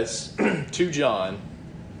says to John,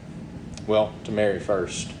 well, to Mary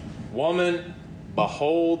first, "Woman,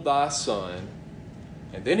 behold thy son."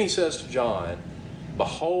 And then he says to John,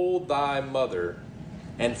 "Behold thy mother."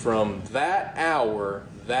 And from that hour,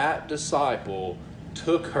 that disciple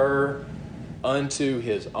took her unto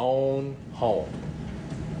his own home.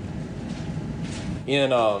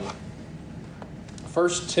 In 1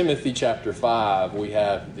 Timothy chapter 5, we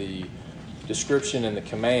have the description and the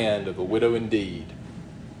command of a widow indeed.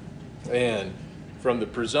 And from the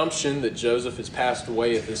presumption that Joseph has passed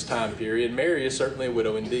away at this time period, Mary is certainly a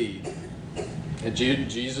widow indeed. And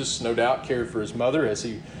Jesus, no doubt, cared for his mother as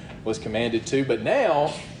he was commanded to. But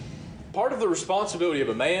now, part of the responsibility of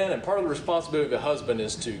a man and part of the responsibility of a husband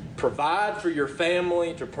is to provide for your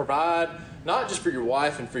family, to provide not just for your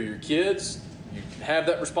wife and for your kids. You have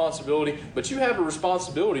that responsibility, but you have a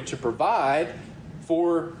responsibility to provide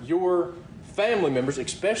for your family members,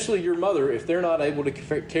 especially your mother, if they're not able to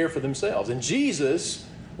care for themselves. And Jesus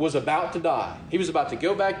was about to die. He was about to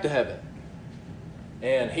go back to heaven.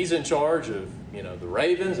 And he's in charge of, the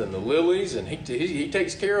ravens and the lilies, and he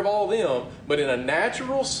takes care of all of them. But in a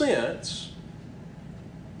natural sense,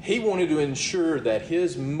 he wanted to ensure that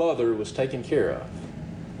his mother was taken care of.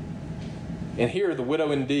 And here, the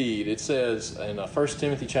widow indeed, it says in 1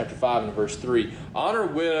 Timothy chapter 5 and verse 3, "Honor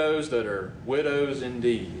widows that are widows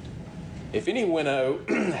indeed. If any widow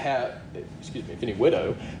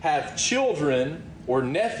have children or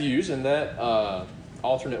nephews," and that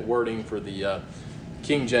alternate wording for the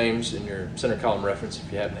King James in your center column reference,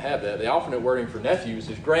 if you happen to have that, the alternate wording for nephews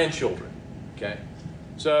is grandchildren. Okay,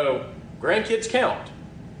 so grandkids count.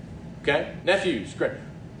 Okay, nephews,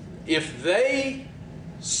 if they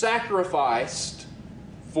sacrificed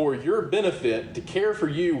for your benefit to care for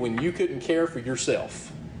you when you couldn't care for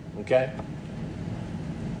yourself. Okay?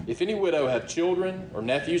 If any widow have children or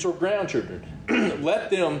nephews or grandchildren, let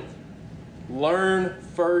them learn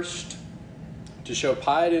first to show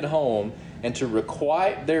piety at home and to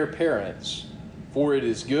requite their parents, for it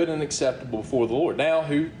is good and acceptable before the Lord. Now,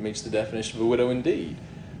 who meets the definition of a widow indeed?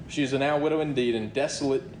 She is a now widow indeed, and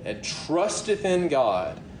desolate, and trusteth in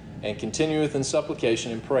God, and continueth in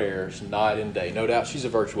supplication and prayers night and day. No doubt she's a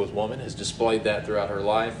virtuous woman, has displayed that throughout her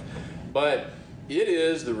life. But it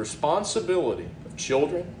is the responsibility of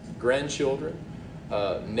children, grandchildren,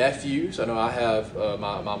 nephews. I know I have,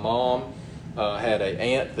 my mom had an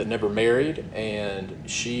aunt that never married, and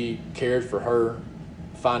she cared for her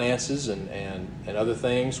finances and other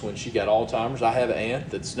things when she got Alzheimer's. I have an aunt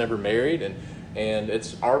that's never married, and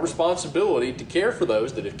it's our responsibility to care for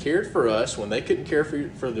those that have cared for us when they couldn't care for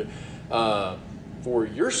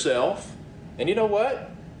yourself. And you know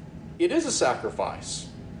what? It is a sacrifice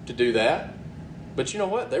to do that. But you know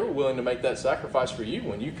what? They were willing to make that sacrifice for you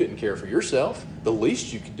when you couldn't care for yourself. The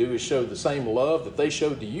least you could do is show the same love that they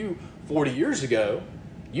showed to you 40 years ago.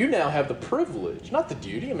 You now have the privilege, not the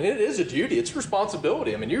duty. I mean, it is a duty. It's a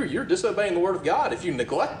responsibility. I mean, you're disobeying the Word of God if you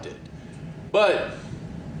neglect it. But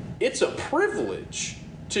it's a privilege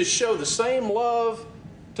to show the same love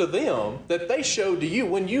to them that they showed to you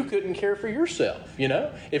when you couldn't care for yourself. You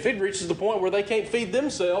know, if it reaches the point where they can't feed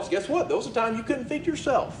themselves, guess what? Those are times you couldn't feed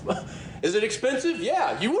yourself. Is it expensive?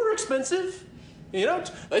 Yeah, you were expensive. You know,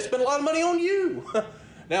 they spent a lot of money on you.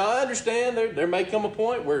 Now, I understand there may come a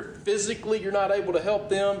point where physically you're not able to help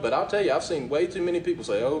them, but I'll tell you, I've seen way too many people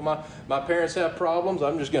say, oh, my parents have problems,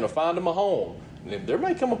 I'm just going to find them a home. And there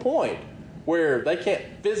may come a point where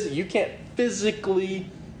you can't physically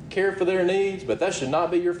care for their needs, but that should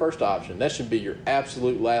not be your first option. That should be your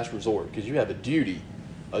absolute last resort, because you have a duty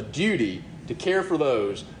to care for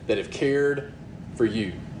those that have cared for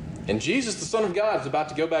you. And Jesus, the Son of God, is about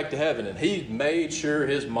to go back to heaven, and he made sure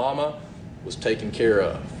his mama was taken care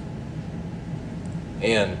of.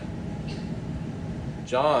 And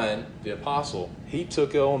John, the apostle, he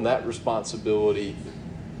took on that responsibility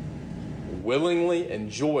willingly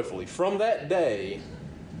and joyfully. From that day,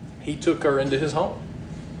 he took her into his home.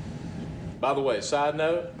 By the way, side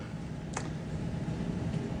note,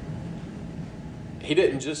 he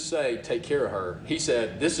didn't just say, take care of her. He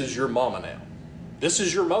said, this is your mama now. This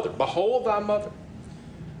is your mother. Behold thy mother.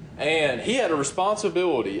 And he had a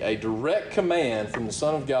responsibility, a direct command from the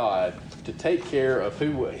Son of God to take care of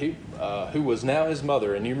who was now his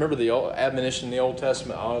mother. And you remember the old admonition in the Old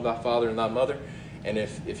Testament, honor thy father and thy mother. And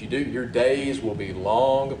if you do, your days will be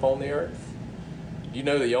long upon the earth. You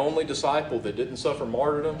know the only disciple that didn't suffer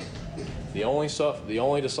martyrdom, the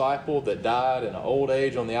only disciple that died in old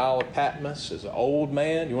age on the Isle of Patmos as an old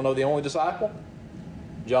man. You want to know the only disciple?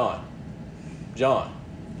 John.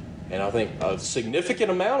 And I think a significant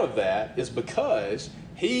amount of that is because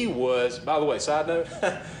he was, by the way, side note,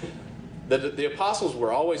 the apostles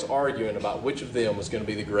were always arguing about which of them was going to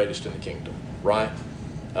be the greatest in the kingdom, right?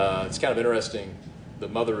 It's kind of interesting. The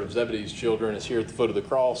mother of Zebedee's children is here at the foot of the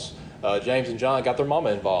cross. James and John got their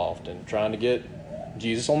mama involved in trying to get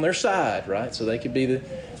Jesus on their side, right? So they could be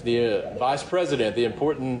the vice president, the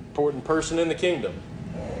important person in the kingdom.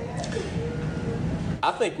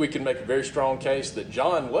 I think we can make a very strong case that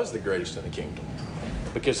John was the greatest in the kingdom,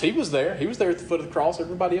 because he was there. He was there at the foot of the cross.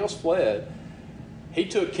 Everybody else fled. He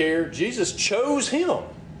took care. Jesus chose him.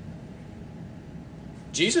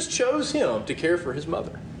 Jesus chose him to care for his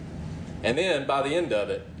mother. And then by the end of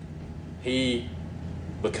it,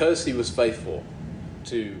 because he was faithful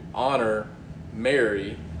to honor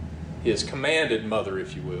Mary, his commanded mother,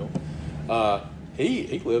 if you will,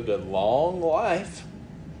 he lived a long life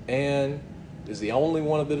and is the only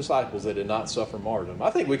one of the disciples that did not suffer martyrdom.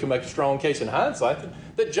 I think we can make a strong case in hindsight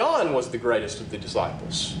that John was the greatest of the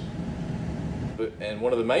disciples. And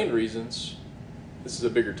one of the main reasons, this is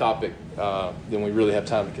a bigger topic than we really have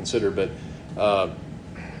time to consider, but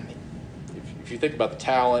if you think about the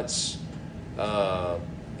talents,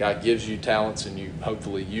 God gives you talents and you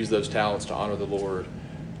hopefully use those talents to honor the Lord.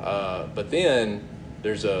 But then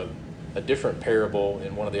there's a different parable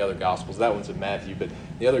in one of the other Gospels. That one's in Matthew, but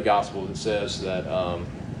the other Gospel that says that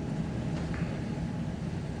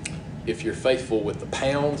if you're faithful with the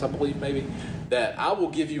pounds, I believe maybe, that I will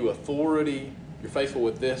give you authority. You're faithful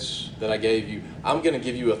with this that I gave you. I'm going to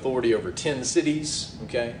give you authority over 10 cities,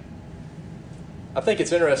 okay? I think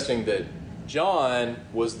it's interesting that John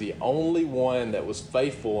was the only one that was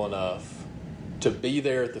faithful enough to be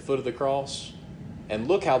there at the foot of the cross. And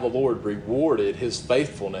look how the Lord rewarded his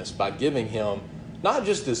faithfulness by giving him not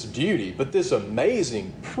just this duty, but this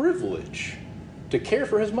amazing privilege to care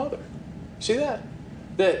for his mother. See that?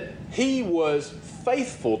 That he was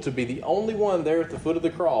faithful to be the only one there at the foot of the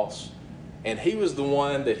cross. And he was the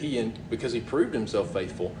one that because he proved himself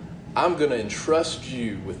faithful, I'm going to entrust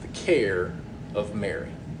you with the care of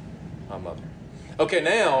Mary, my mother. Okay,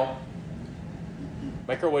 now,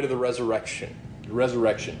 make our way to the resurrection. The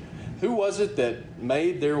resurrection. Who was it that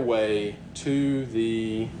made their way to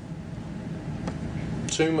the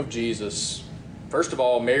tomb of Jesus? First of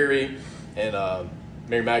all, Mary and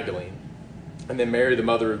Mary Magdalene. And then Mary, the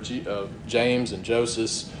mother of James and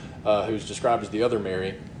Joseph, who's described as the other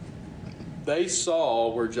Mary. They saw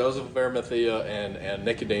where Joseph of Arimathea and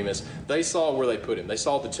Nicodemus, they saw where they put him. They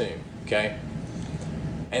saw the tomb, okay?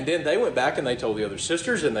 And then they went back and they told the other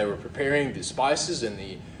sisters, and they were preparing the spices and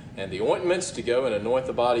the ointments to go and anoint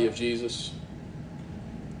the body of Jesus.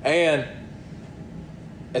 And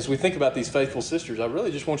as we think about these faithful sisters, I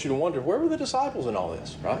really just want you to wonder, where were the disciples in all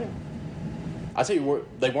this, right? I tell you,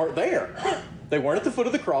 they weren't there. They weren't at the foot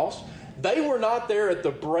of the cross. They were not there at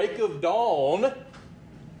the break of dawn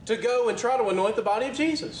to go and try to anoint the body of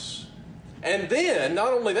Jesus. And then,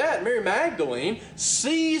 not only that, Mary Magdalene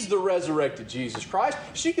sees the resurrected Jesus Christ.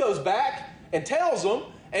 She goes back and tells them,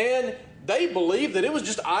 and they believe that it was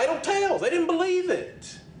just idle tales. They didn't believe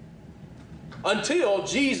it until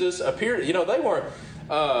Jesus appeared. You know, they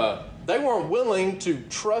weren't willing to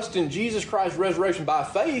trust in Jesus Christ's resurrection by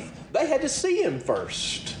faith. They had to see him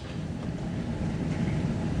first.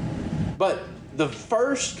 But the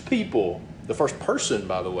first person,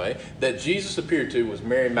 by the way, that Jesus appeared to was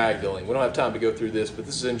Mary Magdalene. We don't have time to go through this, but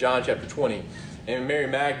this is in John chapter 20. And Mary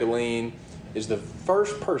Magdalene is the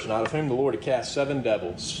first person out of whom the Lord had cast 7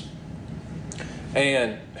 devils.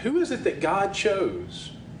 And who is it that God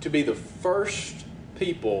chose to be the first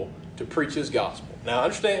people to preach his gospel? Now,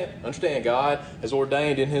 understand God has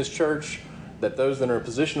ordained in his church that those that are in a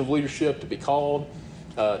position of leadership to be called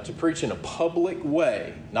to preach in a public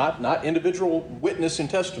way, not individual witness and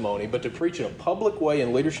testimony, but to preach in a public way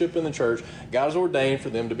in leadership in the church. God has ordained for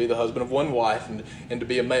them to be the husband of one wife and to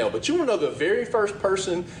be a male. But you want to know the very first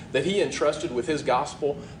person that he entrusted with his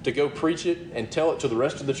gospel to go preach it and tell it to the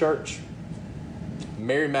rest of the church?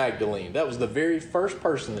 Mary Magdalene. That was the very first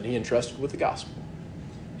person that he entrusted with the gospel.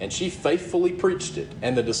 And she faithfully preached it,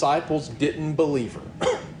 and the disciples didn't believe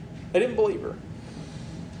her. They didn't believe her.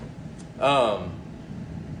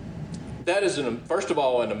 That is, first of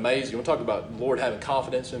all, an amazing. We'll talk about the Lord having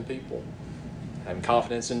confidence in people, having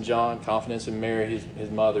confidence in John, confidence in Mary, his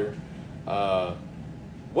mother.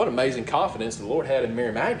 What amazing confidence the Lord had in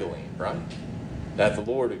Mary Magdalene, right? That the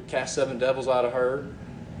Lord had cast 7 devils out of her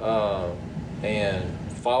and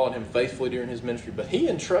followed him faithfully during his ministry. But he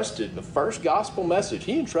entrusted the first gospel message,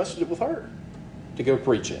 he entrusted it with her to go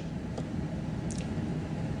preach it.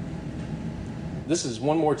 This is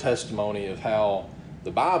one more testimony of how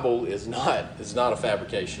the Bible is not a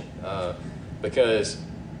fabrication. Because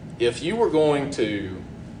if you were going to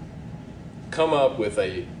come up with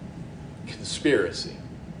a conspiracy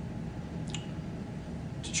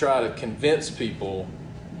to try to convince people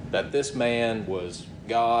that this man was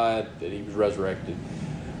God, that he was resurrected,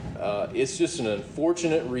 it's just an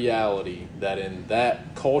unfortunate reality that in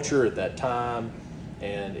that culture at that time,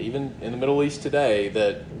 and even in the Middle East today,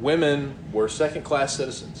 that women were second-class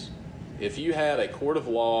citizens. If you had a court of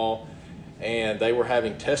law and they were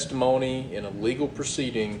having testimony in a legal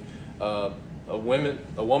proceeding, a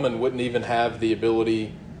woman wouldn't even have the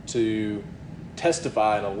ability to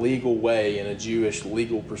testify in a legal way in a Jewish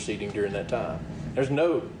legal proceeding during that time. There's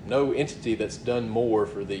no entity that's done more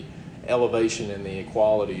for the elevation and the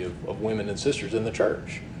equality of women and sisters in the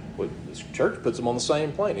church. The church puts them on the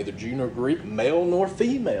same plane, neither Jew nor Greek, male nor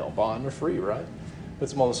female, bond nor free, right?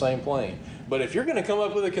 Puts them on the same plane. But if you're going to come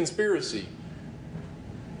up with a conspiracy,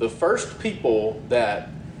 the first people that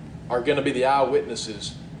are going to be the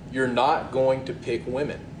eyewitnesses, you're not going to pick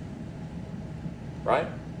women, right?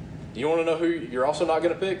 You want to know who you're also not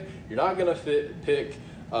going to pick? You're not going to pick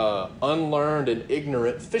unlearned and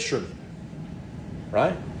ignorant fishermen,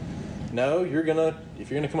 right? No, if you're going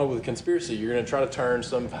to come up with a conspiracy, you're going to try to turn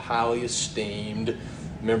some highly esteemed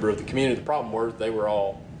member of the community. The problem was they were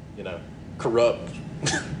all, corrupt,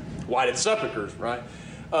 whited sepulchres, right?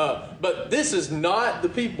 But this is not the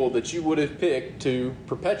people that you would have picked to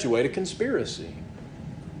perpetuate a conspiracy.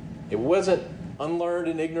 It wasn't unlearned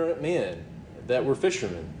and ignorant men that were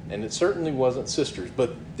fishermen, and it certainly wasn't sisters.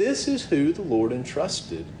 But this is who the Lord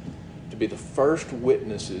entrusted to be the first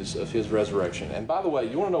witnesses of his resurrection. And by the way,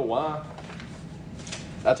 you want to know why?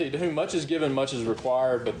 I tell you, to whom much is given, much is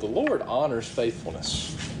required, but the Lord honors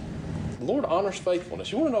faithfulness. The Lord honors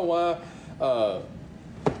faithfulness. You want to know why?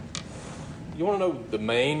 You want to know the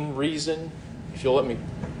main reason if you'll let me,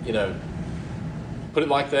 put it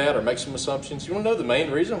like that or make some assumptions. You want to know the main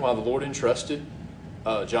reason why the Lord entrusted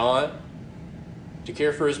John to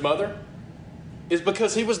care for his mother? Is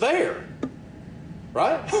because he was there,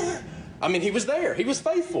 right? I mean, he was there. He was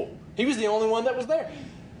faithful. He was the only one that was there.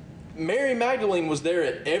 Mary Magdalene was there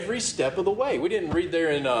at every step of the way. We didn't read there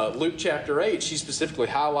in Luke chapter 8. She's specifically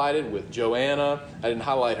highlighted with Joanna. I didn't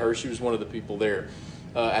highlight her. She was one of the people there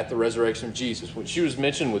at the resurrection of Jesus. When she was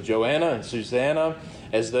mentioned with Joanna and Susanna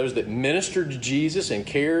as those that ministered to Jesus and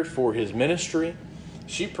cared for his ministry,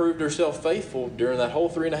 she proved herself faithful during that whole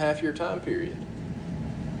 3.5-year time period.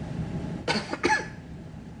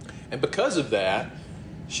 And because of that,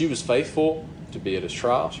 she was faithful to be at his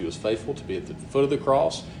trial. She was faithful to be at the foot of the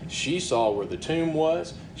cross. She saw where the tomb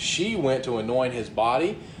was. She went to anoint his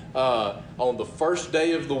body on the first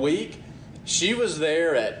day of the week. She was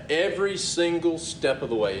there at every single step of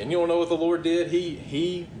the way. And you don't know what the Lord did?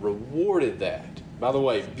 He rewarded that. By the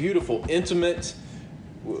way, beautiful, intimate.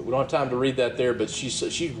 We don't have time to read that there, but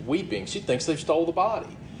she's weeping. She thinks they've stole the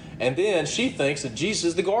body. And then she thinks that Jesus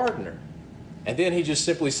is the gardener. And then he just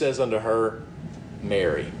simply says unto her,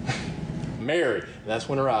 Mary. Mary. And that's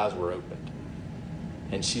when her eyes were opened.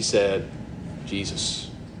 And she said,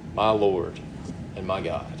 Jesus, my Lord and my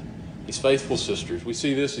God. These faithful sisters. We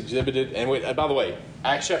see this exhibited. And by the way,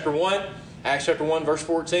 Acts chapter 1, verse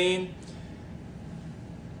 14.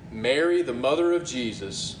 Mary, the mother of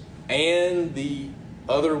Jesus, and the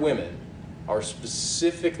other women are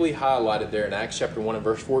specifically highlighted there in Acts chapter 1 and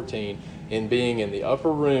verse 14 in being in the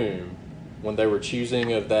upper room when they were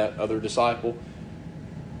choosing of that other disciple.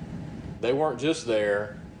 They weren't just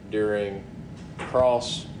there during the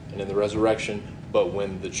cross and in the resurrection, but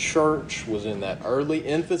when the church was in that early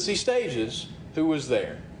infancy stages, who was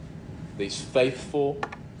there? These faithful,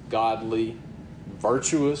 godly,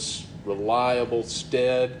 virtuous, reliable,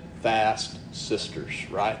 steadfast sisters,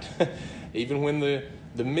 right? Even when the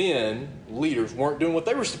men, leaders, weren't doing what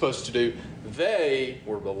they were supposed to do, they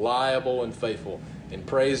were reliable and faithful. And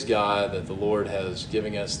praise God that the Lord has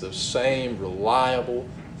given us those same reliable,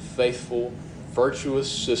 faithful, virtuous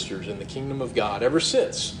sisters in the kingdom of God ever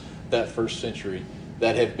since that first century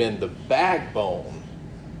that have been the backbone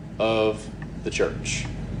of the church.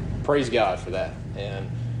 Praise God for that. And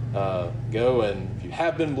go and if you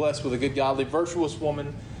have been blessed with a good, godly, virtuous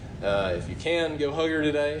woman, if you can, go hug her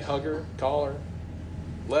today. Hug her, call her.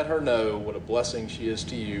 Let her know what a blessing she is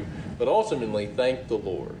to you. But ultimately, thank the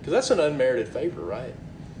Lord. Because that's an unmerited favor, right?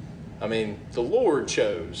 I mean, the Lord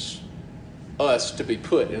chose us to be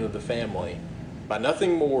put into the family by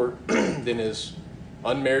nothing more than his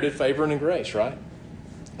unmerited favor and grace, right?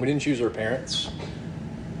 We didn't choose our parents.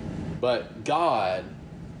 But God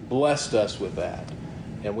blessed us with that.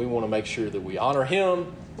 And we want to make sure that we honor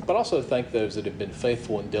him, but also thank those that have been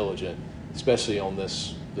faithful and diligent, especially on the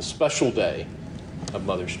special day of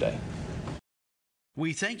Mother's Day.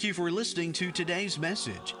 We thank you for listening to today's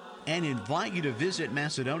message and invite you to visit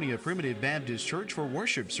Macedonia Primitive Baptist Church for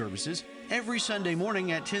worship services every Sunday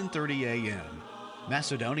morning at 10:30 a.m.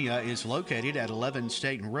 Macedonia is located at 11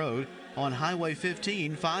 Staten Road on Highway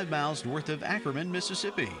 15, 5 miles north of Ackerman,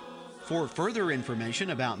 Mississippi. For further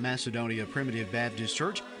information about Macedonia Primitive Baptist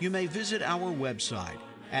Church, you may visit our website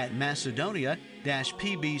at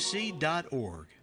macedonia-pbc.org.